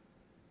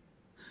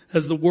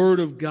as the Word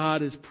of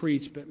God is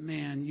preached. But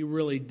man, you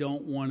really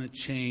don't want to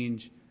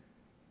change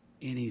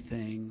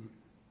anything,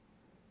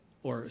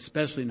 or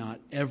especially not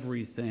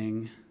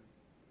everything.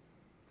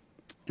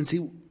 And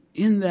see,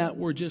 in that,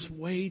 we're just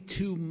way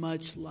too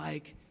much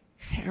like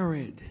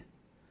Herod.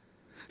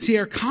 See,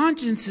 our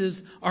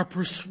consciences are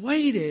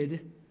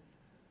persuaded,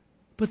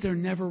 but they're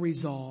never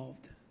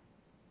resolved.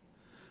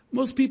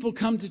 Most people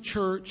come to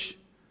church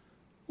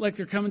like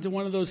they're coming to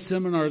one of those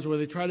seminars where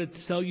they try to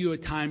sell you a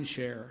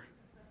timeshare.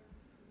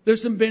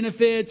 There's some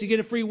benefits. You get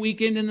a free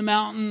weekend in the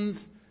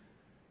mountains.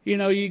 You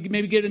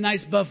maybe get a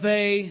nice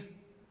buffet.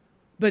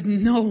 But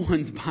no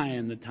one's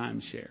buying the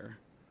timeshare.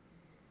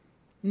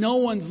 No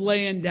one's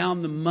laying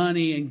down the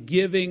money and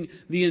giving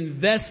the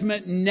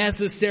investment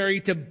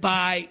necessary to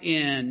buy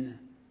in.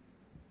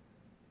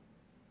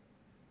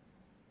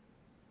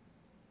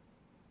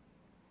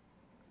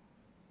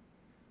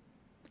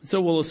 So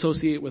we'll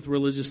associate with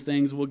religious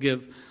things. We'll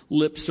give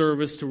lip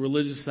service to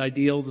religious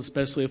ideals,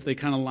 especially if they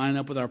kind of line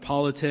up with our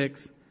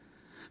politics.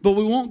 But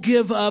we won't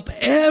give up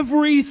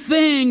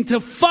everything to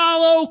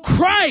follow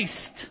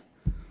Christ.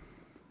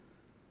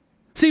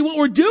 See, what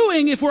we're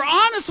doing, if we're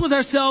honest with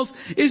ourselves,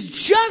 is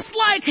just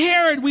like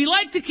Herod. We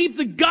like to keep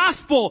the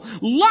gospel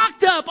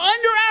locked up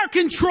under our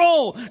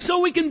control so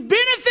we can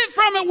benefit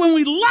from it when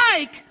we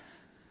like,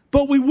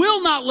 but we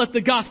will not let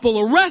the gospel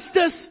arrest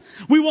us.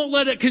 We won't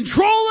let it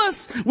control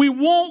us. We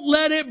won't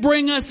let it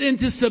bring us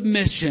into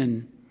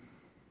submission.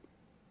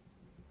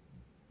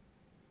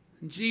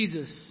 And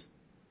Jesus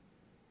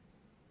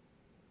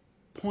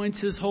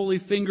points his holy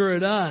finger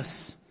at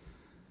us.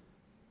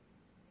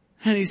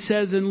 And he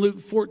says in Luke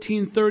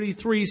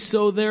 14:33,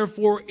 so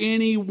therefore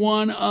any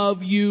one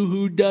of you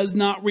who does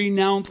not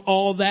renounce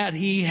all that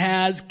he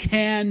has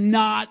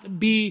cannot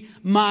be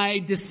my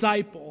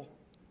disciple.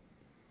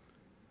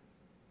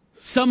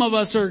 Some of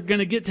us are going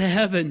to get to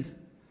heaven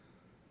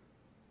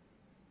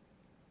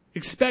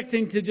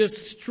expecting to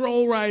just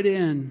stroll right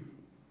in.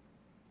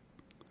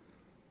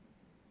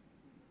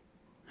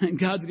 And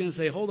God's going to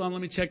say, hold on,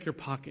 let me check your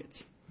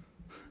pockets.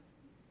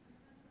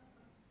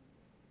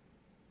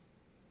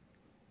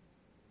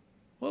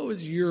 What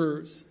was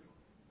yours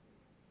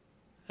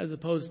as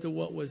opposed to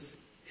what was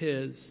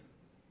his?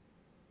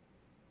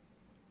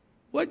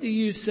 What do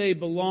you say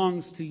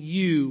belongs to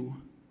you,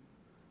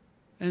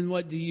 and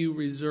what do you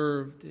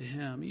reserve to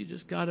him? You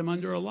just got him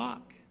under a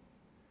lock.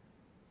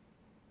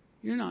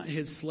 You're not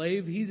his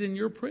slave. He's in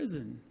your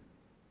prison.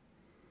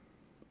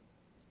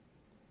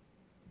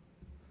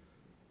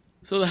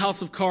 So the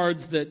house of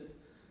cards that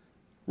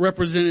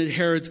represented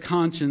Herod's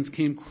conscience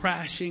came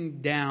crashing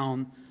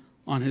down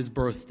on his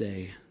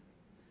birthday.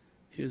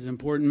 He was an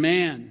important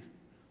man.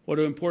 What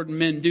do important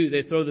men do?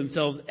 They throw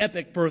themselves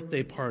epic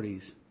birthday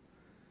parties.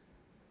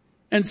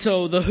 And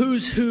so the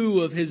who's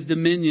who of his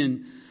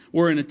dominion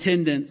were in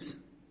attendance.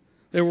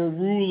 There were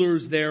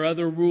rulers there,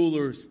 other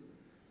rulers.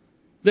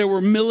 There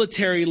were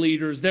military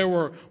leaders. There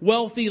were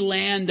wealthy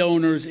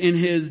landowners in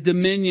his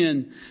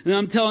dominion. And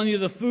I'm telling you,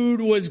 the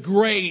food was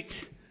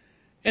great.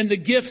 And the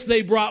gifts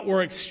they brought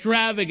were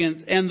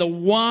extravagant. And the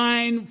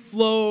wine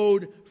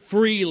flowed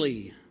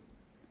freely.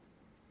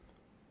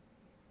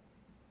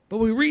 But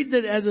we read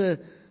that as a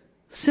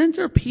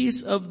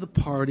centerpiece of the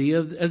party,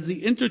 as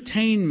the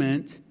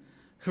entertainment,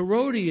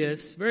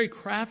 Herodias very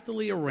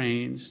craftily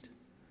arranged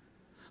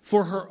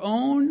for her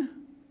own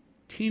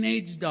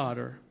teenage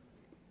daughter,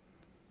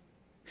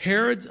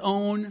 Herod's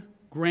own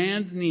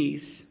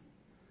grandniece,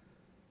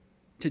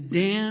 to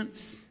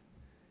dance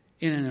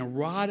in an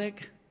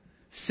erotic,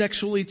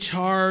 sexually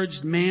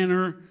charged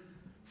manner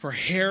for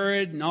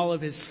Herod and all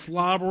of his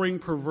slobbering,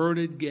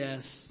 perverted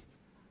guests.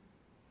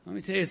 Let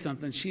me tell you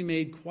something. She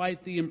made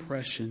quite the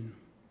impression.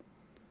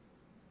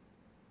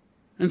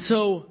 And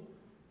so,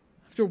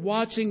 after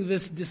watching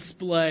this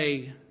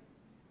display,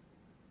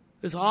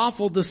 this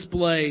awful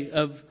display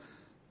of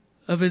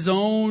his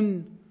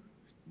own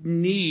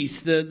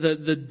niece,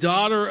 the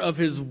daughter of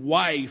his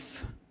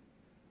wife,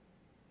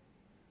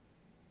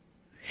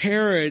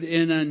 Herod,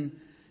 in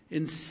an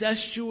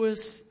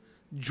incestuous,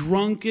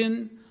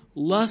 drunken,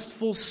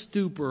 lustful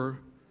stupor,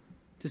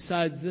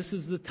 decides this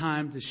is the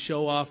time to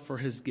show off for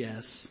his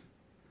guests.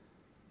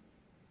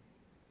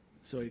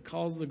 So he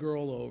calls the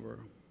girl over.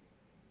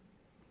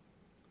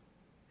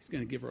 He's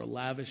going to give her a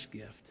lavish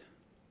gift.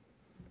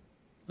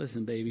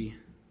 Listen, baby,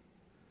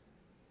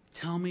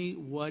 tell me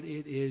what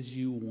it is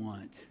you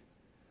want.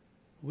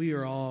 We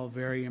are all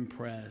very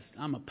impressed.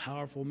 I'm a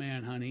powerful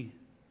man, honey.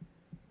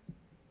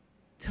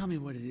 Tell me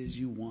what it is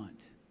you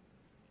want.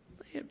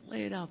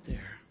 Lay it out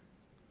there.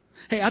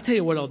 Hey, I'll tell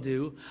you what I'll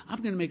do. I'm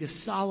going to make a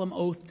solemn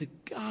oath to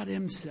God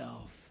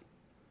himself.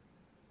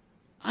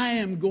 I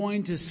am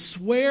going to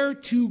swear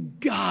to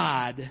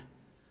God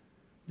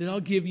that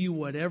I'll give you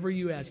whatever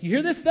you ask. You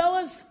hear this,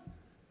 fellas?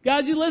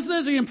 Guys, you listen to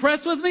this? Are you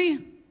impressed with me?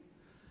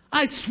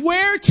 I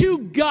swear to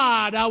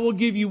God I will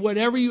give you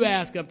whatever you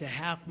ask, up to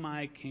half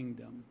my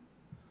kingdom.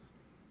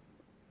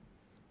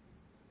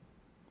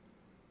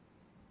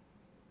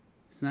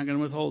 He's not going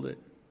to withhold it.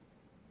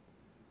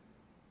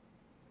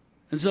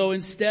 And so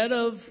instead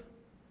of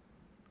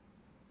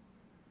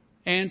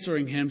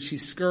answering him, she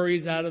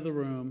scurries out of the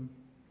room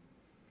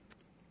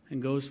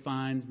and goes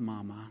finds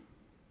Mama.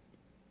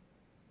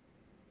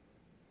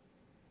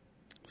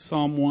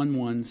 Psalm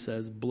 1:1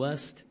 says,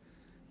 "Blessed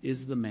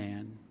is the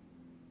man,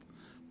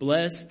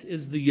 blessed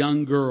is the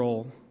young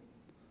girl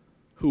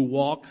who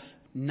walks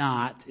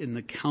not in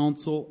the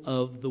counsel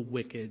of the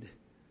wicked,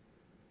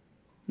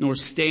 nor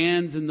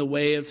stands in the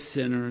way of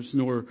sinners,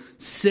 nor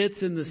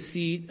sits in the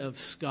seat of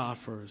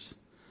scoffers."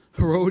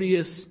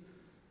 Herodias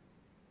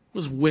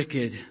was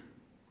wicked.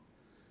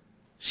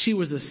 She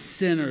was a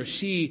sinner.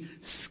 She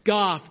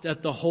scoffed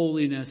at the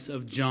holiness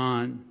of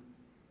John.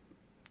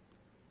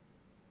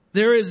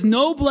 There is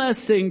no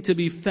blessing to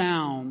be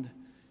found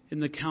in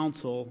the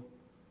counsel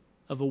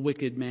of a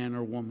wicked man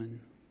or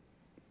woman.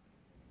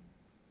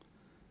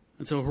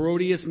 And so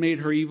Herodias made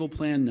her evil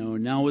plan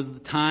known. Now was the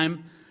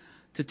time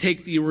to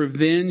take the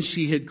revenge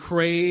she had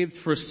craved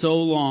for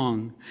so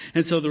long.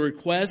 And so the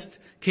request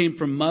came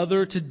from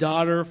mother to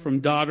daughter, from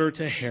daughter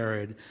to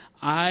Herod.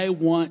 I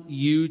want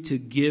you to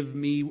give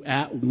me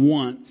at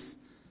once,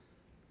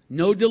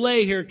 no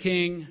delay here,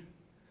 king,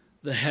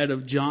 the head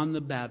of John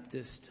the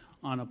Baptist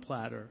on a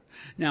platter.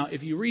 Now,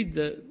 if you read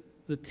the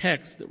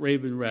text that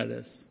Raven read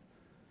us,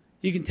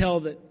 you can tell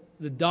that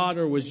the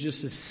daughter was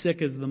just as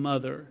sick as the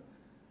mother.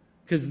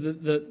 Because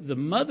the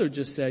mother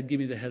just said, give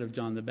me the head of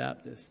John the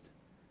Baptist.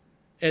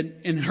 And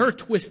in her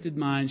twisted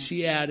mind,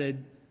 she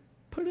added,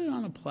 put it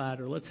on a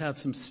platter. Let's have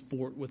some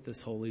sport with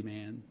this holy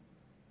man.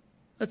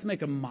 Let's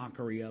make a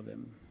mockery of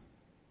him.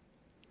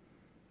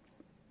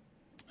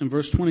 And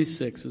verse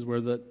 26 is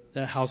where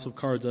that house of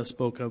cards I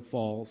spoke of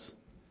falls.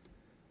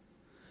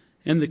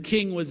 And the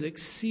king was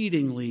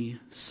exceedingly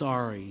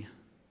sorry,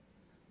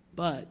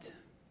 but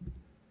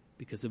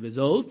because of his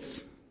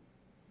oaths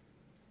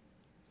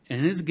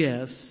and his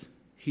guests,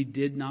 he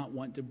did not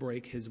want to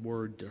break his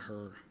word to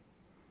her.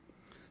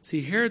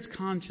 See, Herod's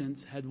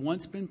conscience had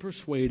once been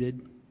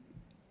persuaded,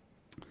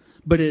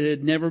 but it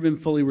had never been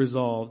fully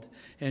resolved.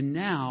 And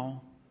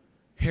now,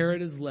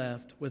 Herod is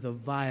left with a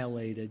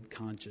violated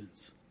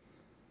conscience.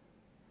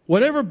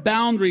 Whatever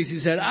boundaries, he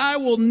said, I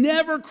will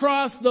never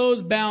cross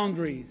those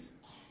boundaries.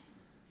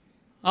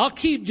 I'll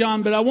keep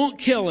John, but I won't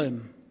kill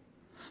him.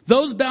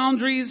 Those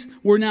boundaries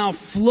were now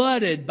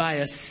flooded by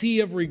a sea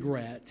of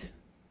regret.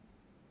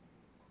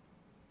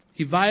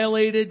 He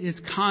violated his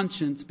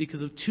conscience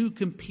because of two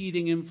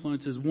competing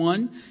influences.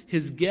 One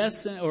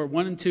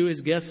and two,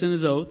 his guests and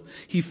his oath.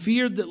 He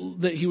feared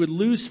that he would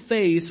lose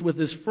face with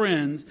his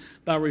friends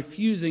by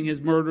refusing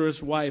his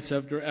murderous wives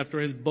after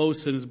his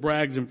boasts and his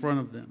brags in front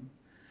of them.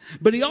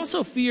 But he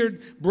also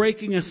feared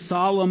breaking a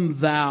solemn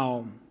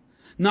vow,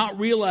 not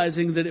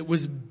realizing that it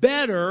was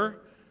better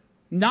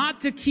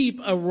not to keep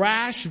a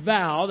rash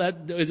vow.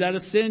 Is that a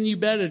sin? You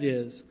bet it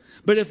is.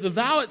 But if the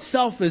vow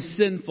itself is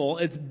sinful,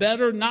 it's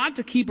better not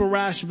to keep a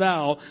rash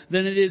vow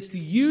than it is to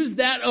use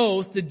that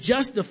oath to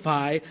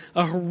justify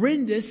a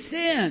horrendous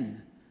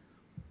sin.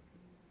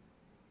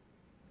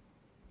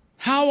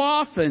 How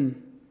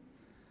often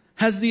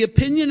has the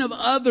opinion of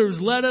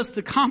others led us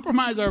to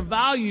compromise our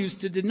values,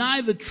 to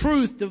deny the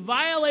truth, to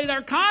violate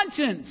our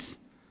conscience?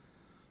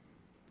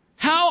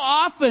 How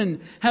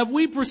often have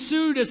we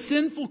pursued a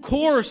sinful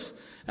course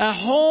at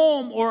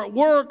home or at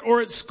work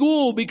or at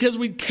school because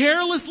we'd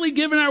carelessly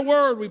given our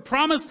word? We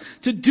promised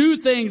to do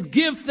things,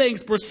 give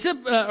things,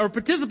 or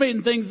participate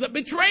in things that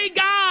betray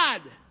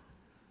God.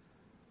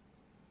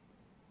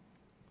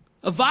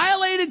 A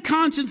violated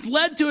conscience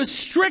led to a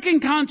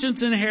stricken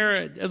conscience in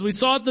Herod, as we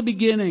saw at the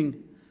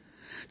beginning.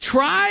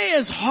 Try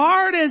as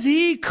hard as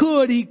he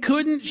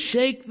couldn't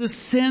shake the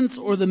sense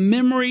or the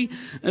memory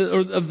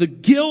of the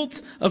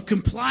guilt of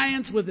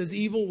compliance with his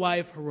evil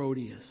wife,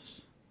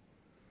 Herodias.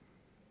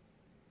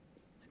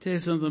 I'll tell you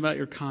something about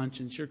your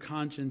conscience. Your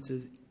conscience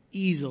is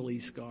easily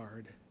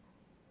scarred.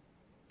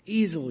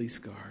 Easily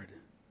scarred.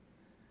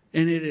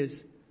 And it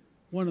is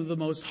one of the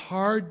most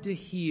hard to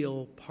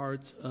heal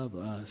parts of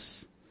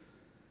us.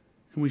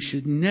 And we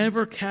should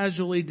never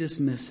casually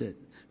dismiss it,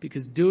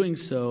 because doing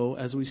so,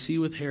 as we see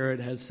with Herod,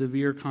 has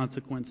severe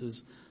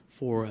consequences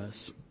for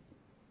us.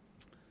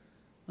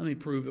 Let me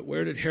prove it.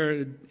 Where did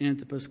Herod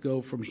Antipas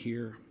go from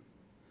here?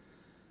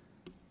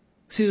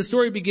 See, the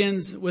story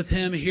begins with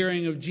him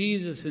hearing of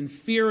Jesus and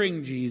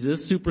fearing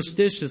Jesus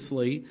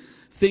superstitiously,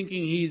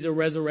 thinking he's a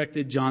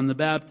resurrected John the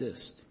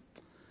Baptist.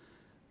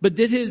 But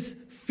did his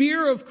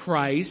fear of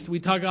Christ,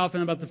 we talk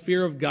often about the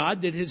fear of God,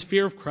 did his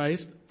fear of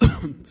Christ,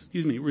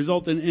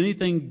 result in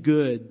anything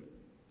good?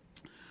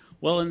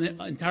 Well, in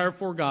the entire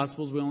 4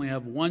 Gospels, we only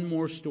have one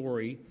more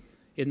story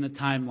in the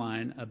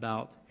timeline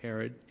about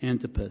Herod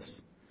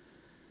Antipas.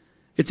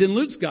 It's in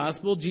Luke's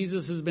Gospel.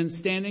 Jesus has been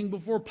standing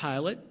before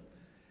Pilate,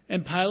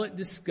 and Pilate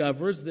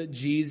discovers that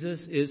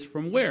Jesus is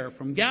from where?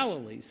 From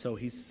Galilee. So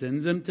he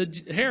sends him to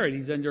Herod.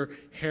 He's under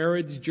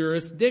Herod's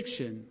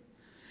jurisdiction.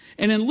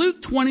 And in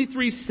Luke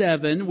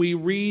 23:7, we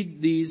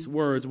read these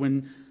words.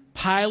 When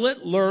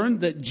Pilate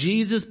learned that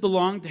Jesus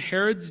belonged to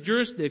Herod's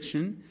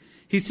jurisdiction,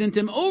 he sent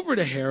him over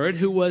to Herod,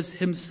 who was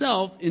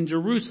himself in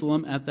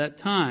Jerusalem at that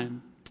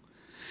time.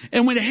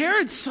 And when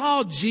Herod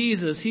saw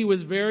Jesus, he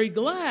was very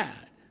glad.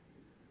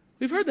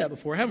 We've heard that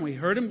before, haven't we?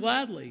 Heard him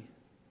gladly.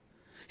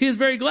 He is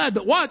very glad.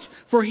 But watch,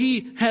 for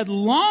he had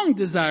long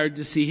desired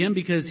to see him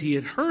because he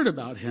had heard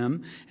about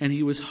him, and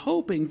he was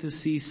hoping to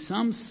see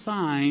some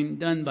sign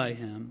done by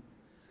him.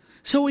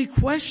 So he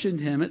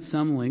questioned him at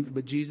some length,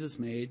 but Jesus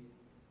made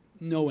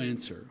no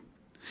answer.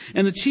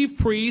 And the chief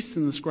priests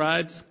and the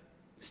scribes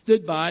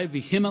stood by,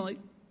 vehemently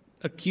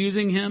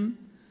accusing him.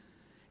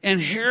 And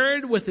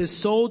Herod with his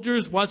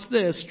soldiers, watch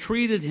this,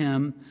 treated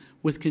him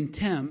with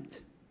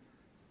contempt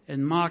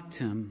and mocked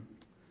him.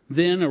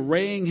 Then,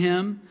 arraying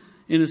him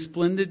in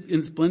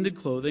splendid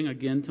clothing,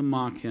 again to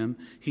mock him,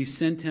 he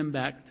sent him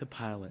back to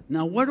Pilate.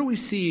 Now, what are we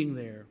seeing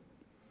there?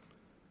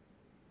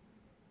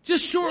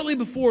 Just shortly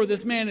before,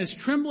 this man is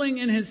trembling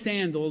in his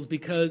sandals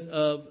because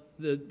of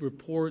the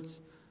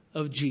reports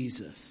of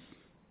Jesus.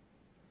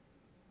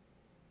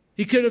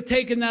 He could have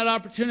taken that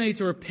opportunity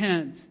to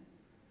repent,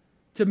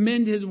 to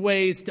mend his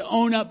ways, to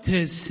own up to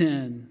his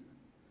sin.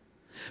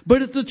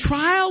 But at the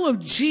trial of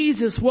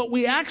Jesus, what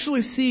we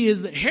actually see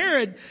is that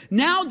Herod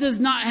now does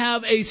not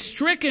have a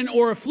stricken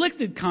or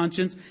afflicted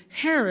conscience.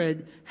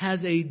 Herod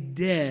has a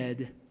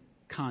dead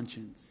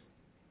conscience.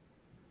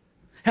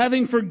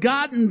 Having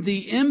forgotten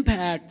the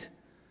impact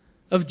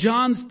of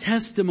John's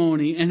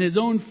testimony and his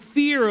own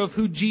fear of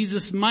who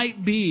Jesus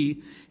might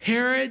be,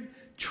 Herod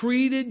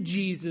treated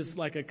Jesus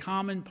like a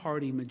common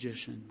party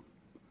magician.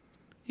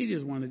 He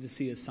just wanted to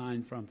see a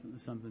sign from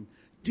something.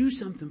 Do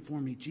something for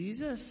me,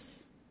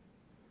 Jesus.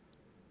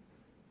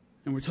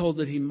 And we're told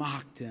that he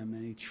mocked him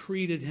and he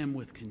treated him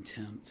with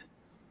contempt.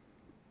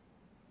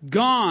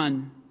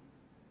 Gone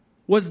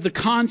was the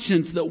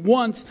conscience that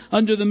once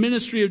under the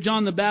ministry of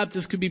John the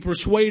Baptist could be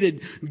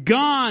persuaded.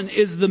 Gone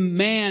is the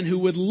man who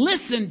would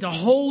listen to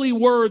holy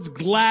words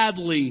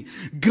gladly.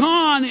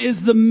 Gone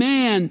is the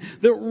man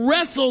that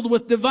wrestled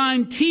with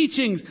divine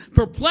teachings,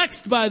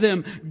 perplexed by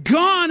them.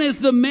 Gone is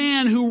the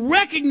man who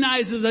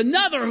recognizes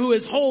another who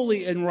is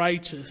holy and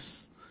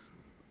righteous.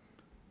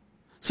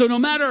 So no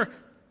matter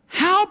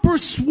how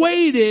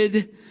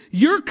persuaded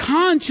your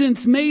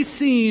conscience may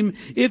seem,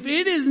 if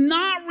it is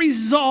not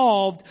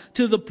resolved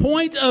to the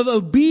point of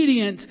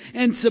obedience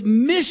and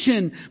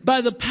submission by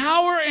the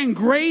power and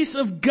grace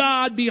of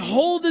God,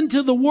 beholden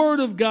to the Word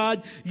of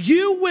God,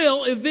 you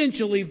will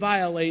eventually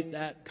violate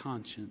that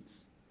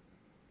conscience.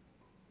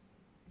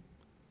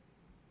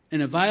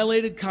 And a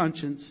violated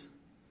conscience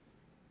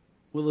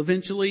will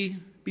eventually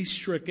be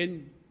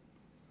stricken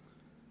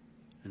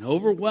and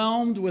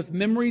overwhelmed with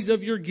memories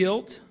of your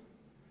guilt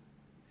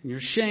and your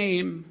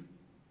shame,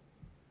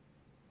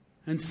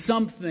 and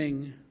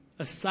something,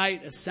 a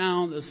sight, a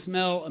sound, a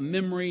smell, a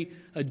memory,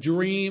 a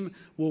dream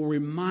will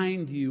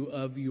remind you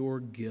of your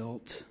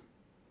guilt.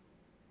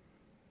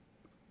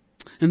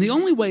 And the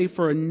only way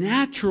for a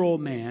natural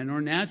man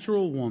or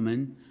natural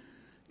woman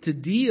to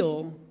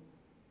deal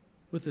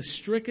with a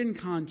stricken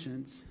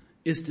conscience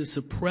is to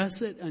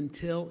suppress it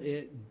until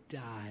it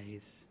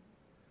dies.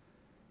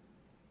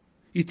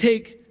 You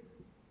take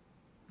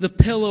the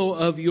pillow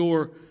of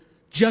your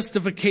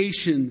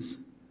justifications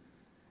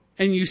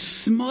and you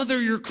smother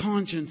your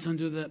conscience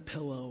under that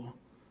pillow.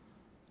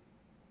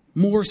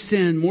 more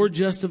sin, more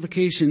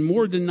justification,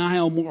 more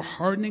denial, more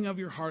hardening of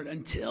your heart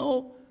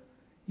until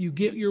you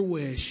get your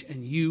wish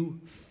and you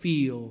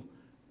feel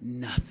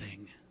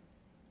nothing.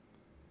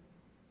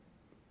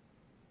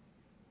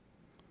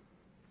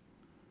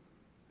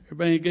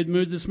 Everybody in a good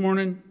mood this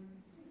morning?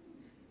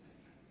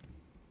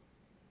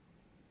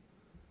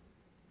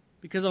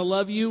 Because I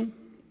love you,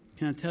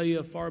 can I tell you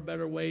a far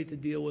better way to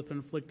deal with an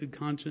afflicted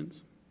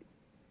conscience?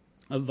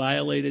 A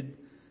violated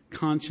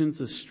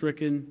conscience, a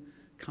stricken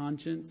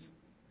conscience?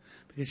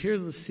 Because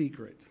here's the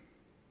secret.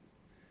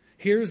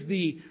 Here's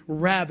the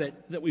rabbit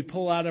that we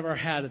pull out of our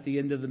hat at the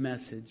end of the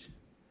message.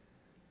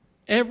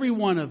 Every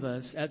one of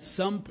us at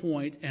some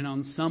point and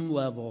on some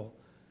level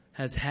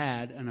has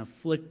had an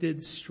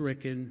afflicted,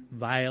 stricken,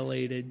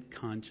 violated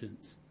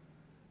conscience.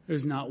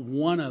 There's not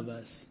one of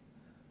us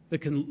that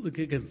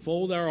can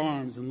fold our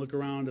arms and look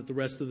around at the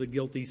rest of the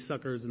guilty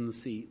suckers in the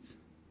seats.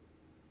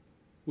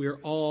 We're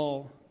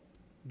all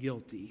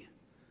guilty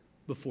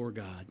before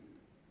God.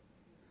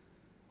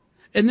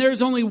 And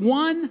there's only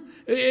one,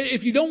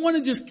 if you don't want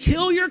to just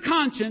kill your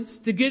conscience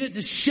to get it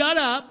to shut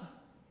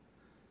up,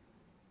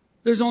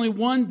 there's only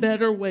one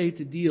better way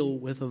to deal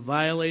with a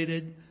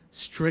violated,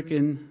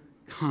 stricken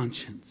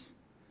conscience.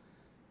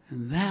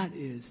 And that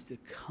is to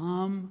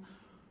come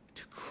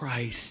to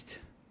Christ.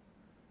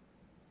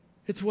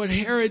 It's what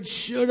Herod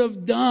should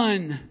have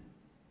done.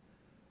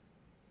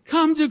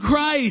 Come to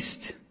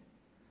Christ.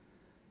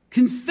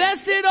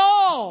 Confess it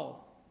all.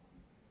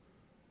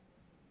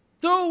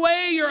 Throw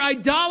away your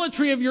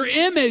idolatry of your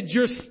image,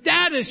 your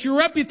status, your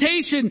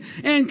reputation,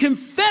 and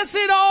confess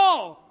it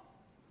all.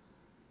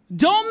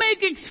 Don't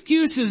make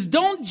excuses.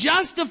 Don't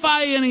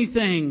justify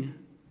anything.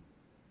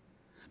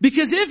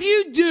 Because if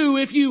you do,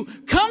 if you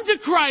come to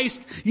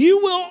Christ,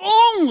 you will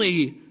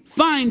only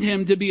find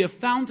Him to be a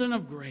fountain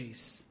of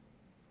grace.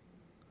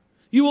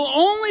 You will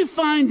only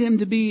find Him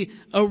to be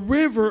a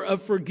river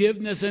of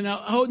forgiveness. And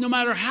no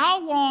matter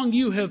how long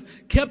you have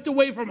kept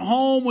away from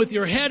home with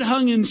your head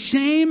hung in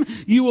shame,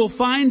 you will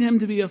find Him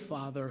to be a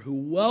Father who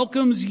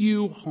welcomes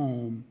you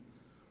home.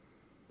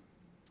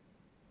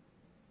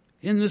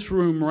 In this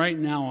room right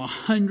now,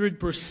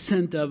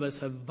 100% of us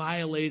have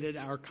violated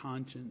our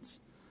conscience.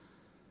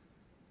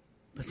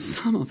 But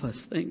some of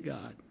us, thank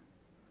God,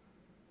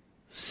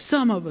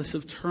 some of us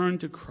have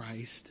turned to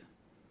Christ.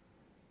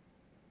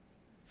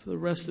 For the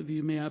rest of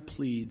you, may I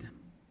plead,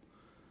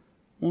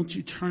 won't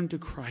you turn to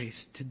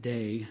Christ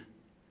today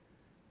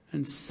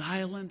and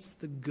silence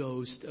the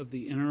ghost of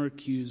the inner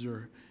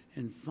accuser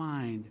and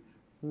find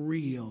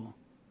real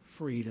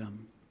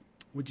freedom?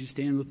 Would you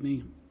stand with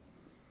me?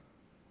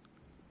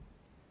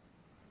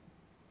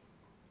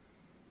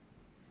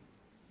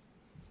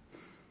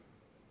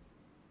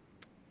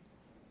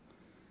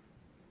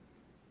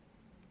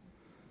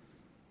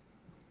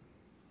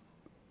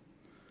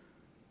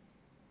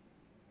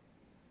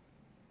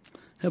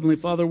 Heavenly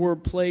Father, we're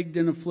plagued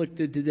and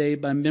afflicted today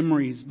by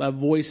memories, by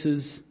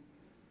voices,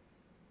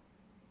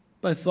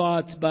 by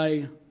thoughts,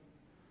 by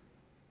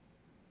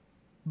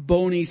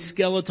bony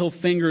skeletal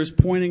fingers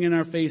pointing in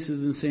our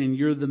faces and saying,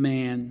 you're the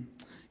man,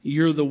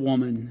 you're the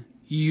woman,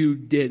 you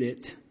did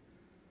it.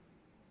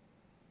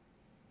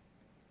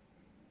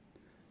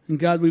 And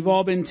God, we've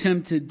all been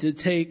tempted to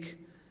take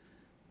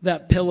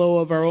that pillow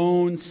of our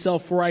own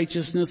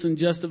self-righteousness and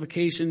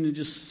justification and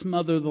just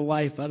smother the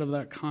life out of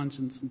that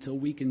conscience until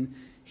we can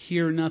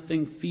hear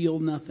nothing, feel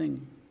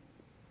nothing.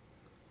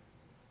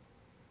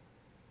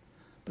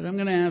 But I'm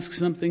going to ask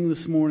something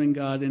this morning,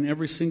 God, in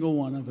every single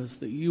one of us,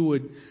 that you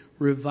would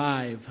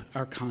revive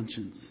our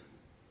conscience.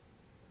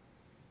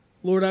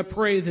 Lord, I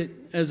pray that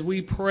as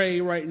we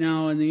pray right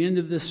now in the end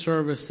of this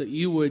service, that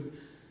you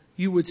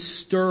would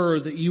stir,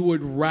 that you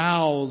would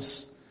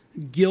rouse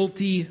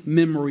guilty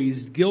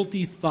memories,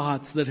 guilty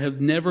thoughts that have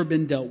never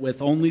been dealt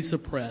with, only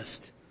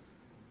suppressed.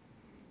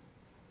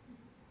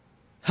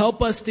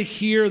 Help us to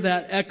hear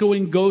that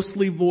echoing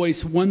ghostly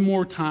voice one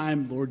more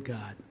time, Lord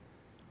God.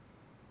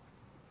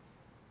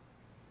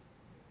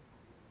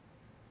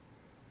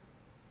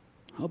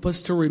 Help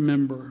us to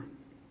remember.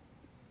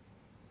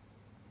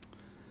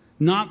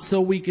 Not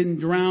so we can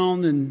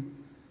drown in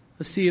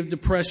a sea of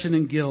depression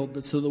and guilt,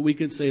 but so that we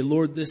can say,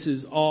 Lord, this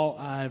is all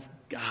I've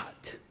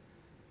got.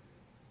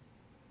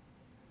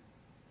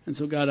 And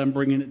so, God, I'm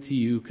bringing it to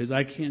you because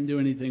I can't do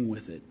anything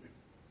with it.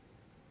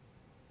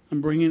 I'm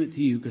bringing it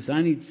to you because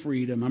I need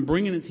freedom. I'm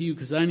bringing it to you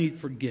because I need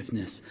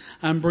forgiveness.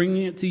 I'm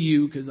bringing it to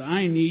you because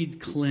I need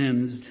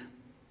cleansed.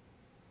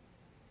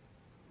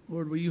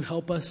 Lord, will you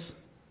help us?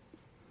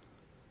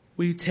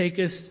 Will you take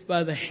us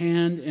by the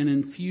hand and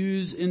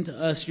infuse into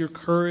us your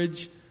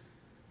courage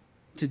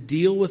to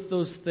deal with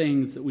those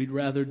things that we'd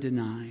rather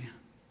deny?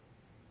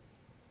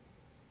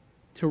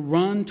 To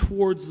run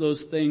towards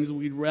those things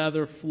we'd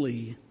rather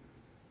flee.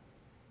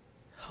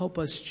 Help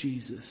us,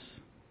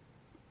 Jesus.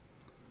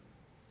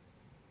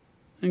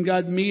 And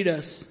God, meet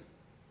us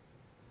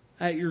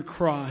at your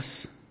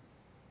cross.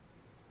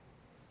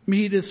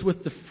 Meet us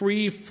with the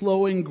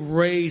free-flowing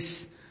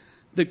grace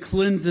that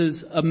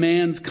cleanses a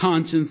man's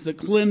conscience, that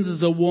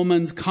cleanses a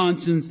woman's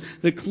conscience,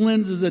 that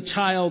cleanses a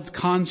child's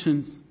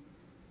conscience.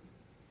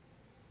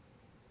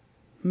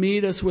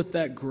 Meet us with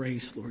that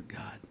grace, Lord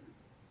God.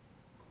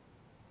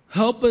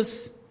 Help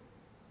us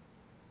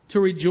to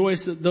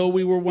rejoice that though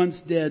we were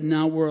once dead,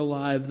 now we're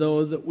alive.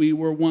 Though that we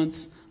were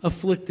once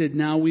afflicted,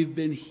 now we've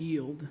been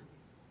healed.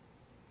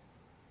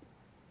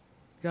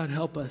 God,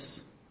 help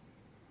us.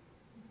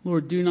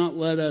 Lord, do not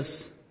let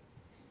us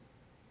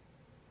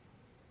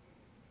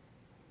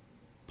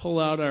pull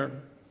out our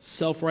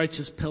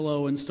self-righteous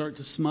pillow and start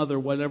to smother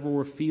whatever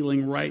we're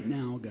feeling right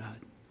now, God.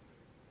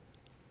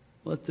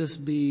 Let this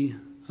be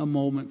a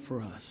moment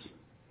for us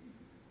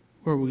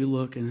where we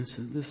look and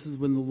say, this is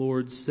when the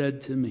Lord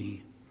said to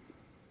me,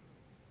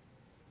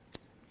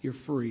 you're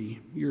free,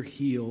 you're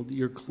healed,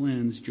 you're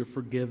cleansed, you're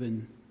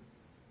forgiven.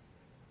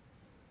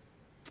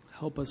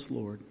 Help us,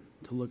 Lord,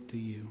 to look to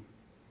you.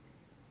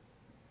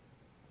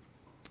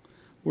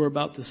 We're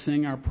about to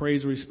sing our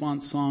praise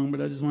response song,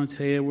 but I just want to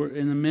tell you, we're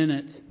in a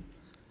minute.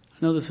 I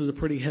know this is a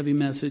pretty heavy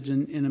message,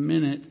 and in a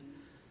minute,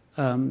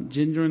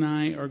 Ginger and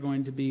I are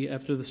going to be,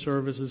 after the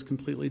service is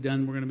completely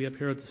done, we're going to be up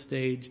here at the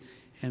stage,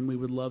 and we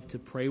would love to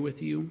pray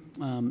with you.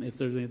 If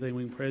there's anything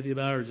we can pray with you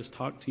about, or just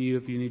talk to you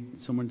if you need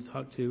someone to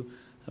talk to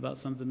about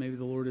something maybe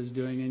the Lord is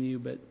doing in you.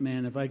 But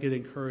man, if I could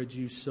encourage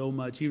you so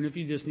much, even if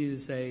you just need to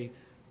say,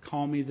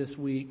 call me this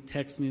week,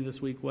 text me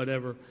this week,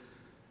 whatever.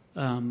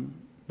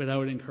 But I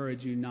would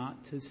encourage you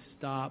not to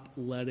stop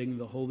letting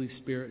the Holy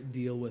Spirit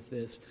deal with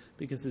this,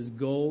 because His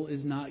goal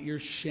is not your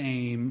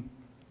shame.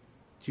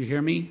 Did you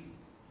hear me?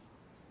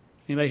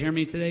 Anybody hear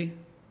me today?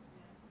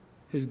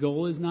 His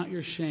goal is not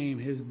your shame.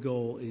 His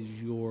goal is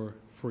your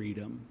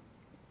freedom.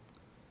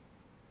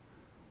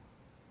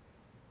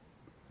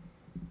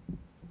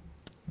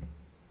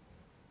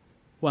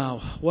 Wow,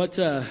 what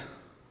a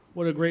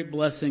great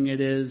blessing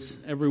it is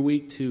every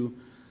week to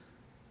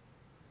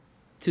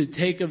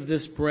take of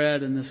this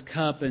bread and this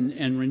cup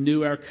and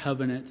renew our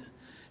covenant,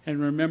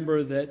 and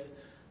remember that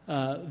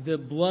the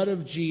blood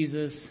of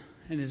Jesus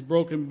and His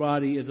broken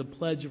body is a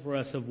pledge for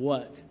us of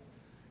what?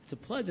 It's a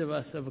pledge of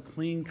us of a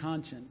clean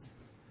conscience.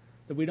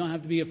 That we don't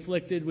have to be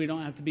afflicted, we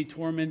don't have to be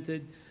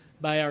tormented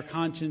by our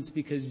conscience,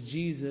 because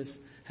Jesus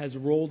has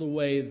rolled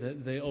away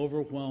the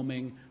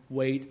overwhelming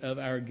weight of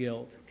our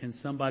guilt. Can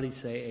somebody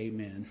say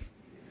amen?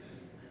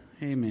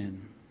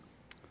 Amen.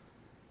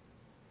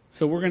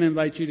 So we're going to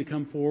invite you to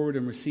come forward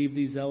and receive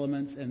these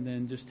elements, and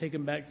then just take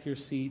them back to your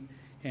seat,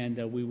 and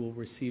we will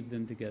receive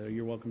them together.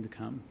 You're welcome to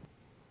come.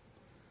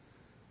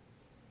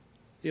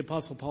 The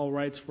Apostle Paul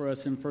writes for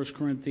us in 1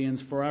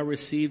 Corinthians, "For I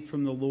received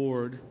from the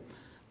Lord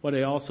what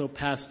I also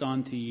passed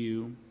on to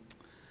you,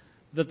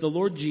 that the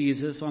Lord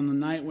Jesus, on the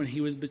night when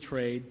He was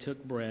betrayed,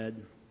 took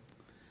bread.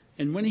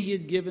 And when He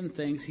had given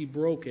thanks, He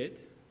broke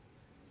it,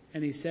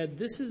 and He said,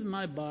 'This is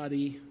my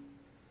body,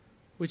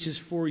 which is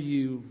for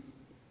you.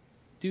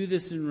 Do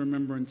this in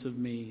remembrance of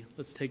me.'"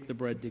 Let's take the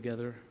bread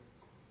together.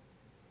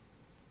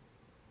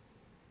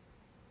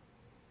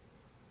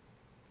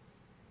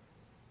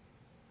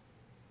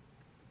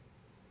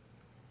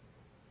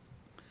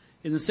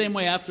 In the same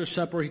way, after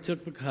supper, He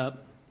took the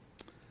cup,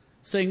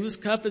 saying, "This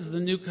cup is the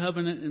new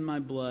covenant in my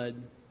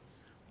blood.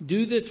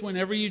 Do this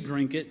whenever you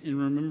drink it in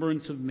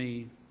remembrance of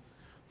me.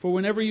 For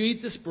whenever you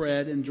eat this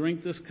bread and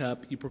drink this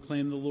cup, you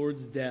proclaim the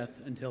Lord's death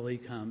until He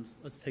comes."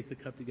 Let's take the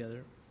cup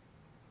together.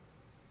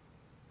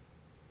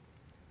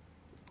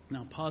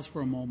 Now pause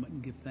for a moment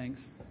and give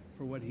thanks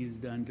for what He's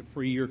done to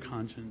free your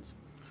conscience.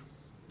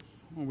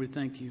 Lord, we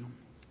thank you.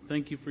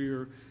 Thank you for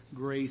your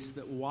grace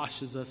that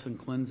washes us and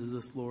cleanses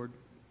us, Lord.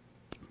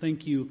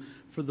 Thank you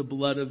for the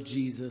blood of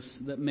Jesus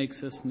that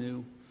makes us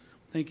new.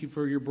 Thank you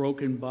for your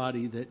broken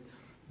body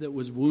that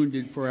was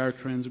wounded for our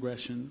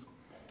transgressions.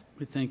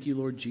 We thank you,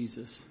 Lord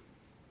Jesus.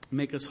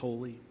 Make us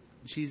holy.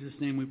 In Jesus'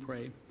 name we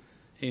pray.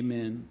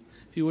 Amen.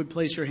 If you would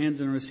place your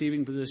hands in a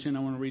receiving position,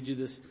 I want to read you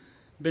this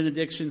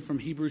benediction from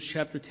Hebrews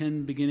chapter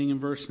 10, beginning in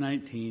verse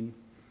 19.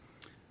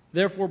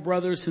 "Therefore,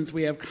 brothers, since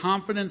we have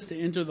confidence to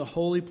enter the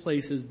holy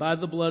places by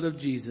the blood of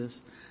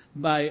Jesus,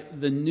 by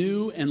the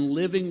new and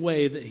living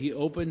way that He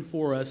opened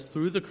for us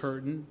through the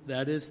curtain,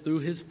 that is, through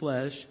His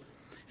flesh,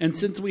 and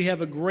since we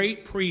have a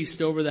great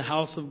priest over the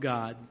house of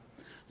God,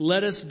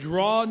 let us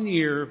draw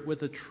near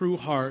with a true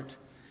heart,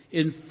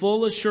 in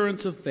full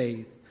assurance of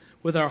faith,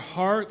 with our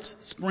hearts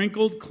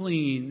sprinkled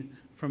clean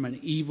from an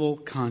evil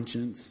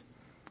conscience,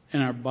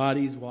 and our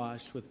bodies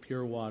washed with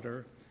pure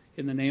water.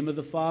 In the name of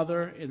the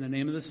Father, in the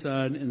name of the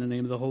Son, in the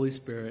name of the Holy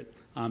Spirit.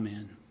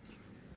 Amen."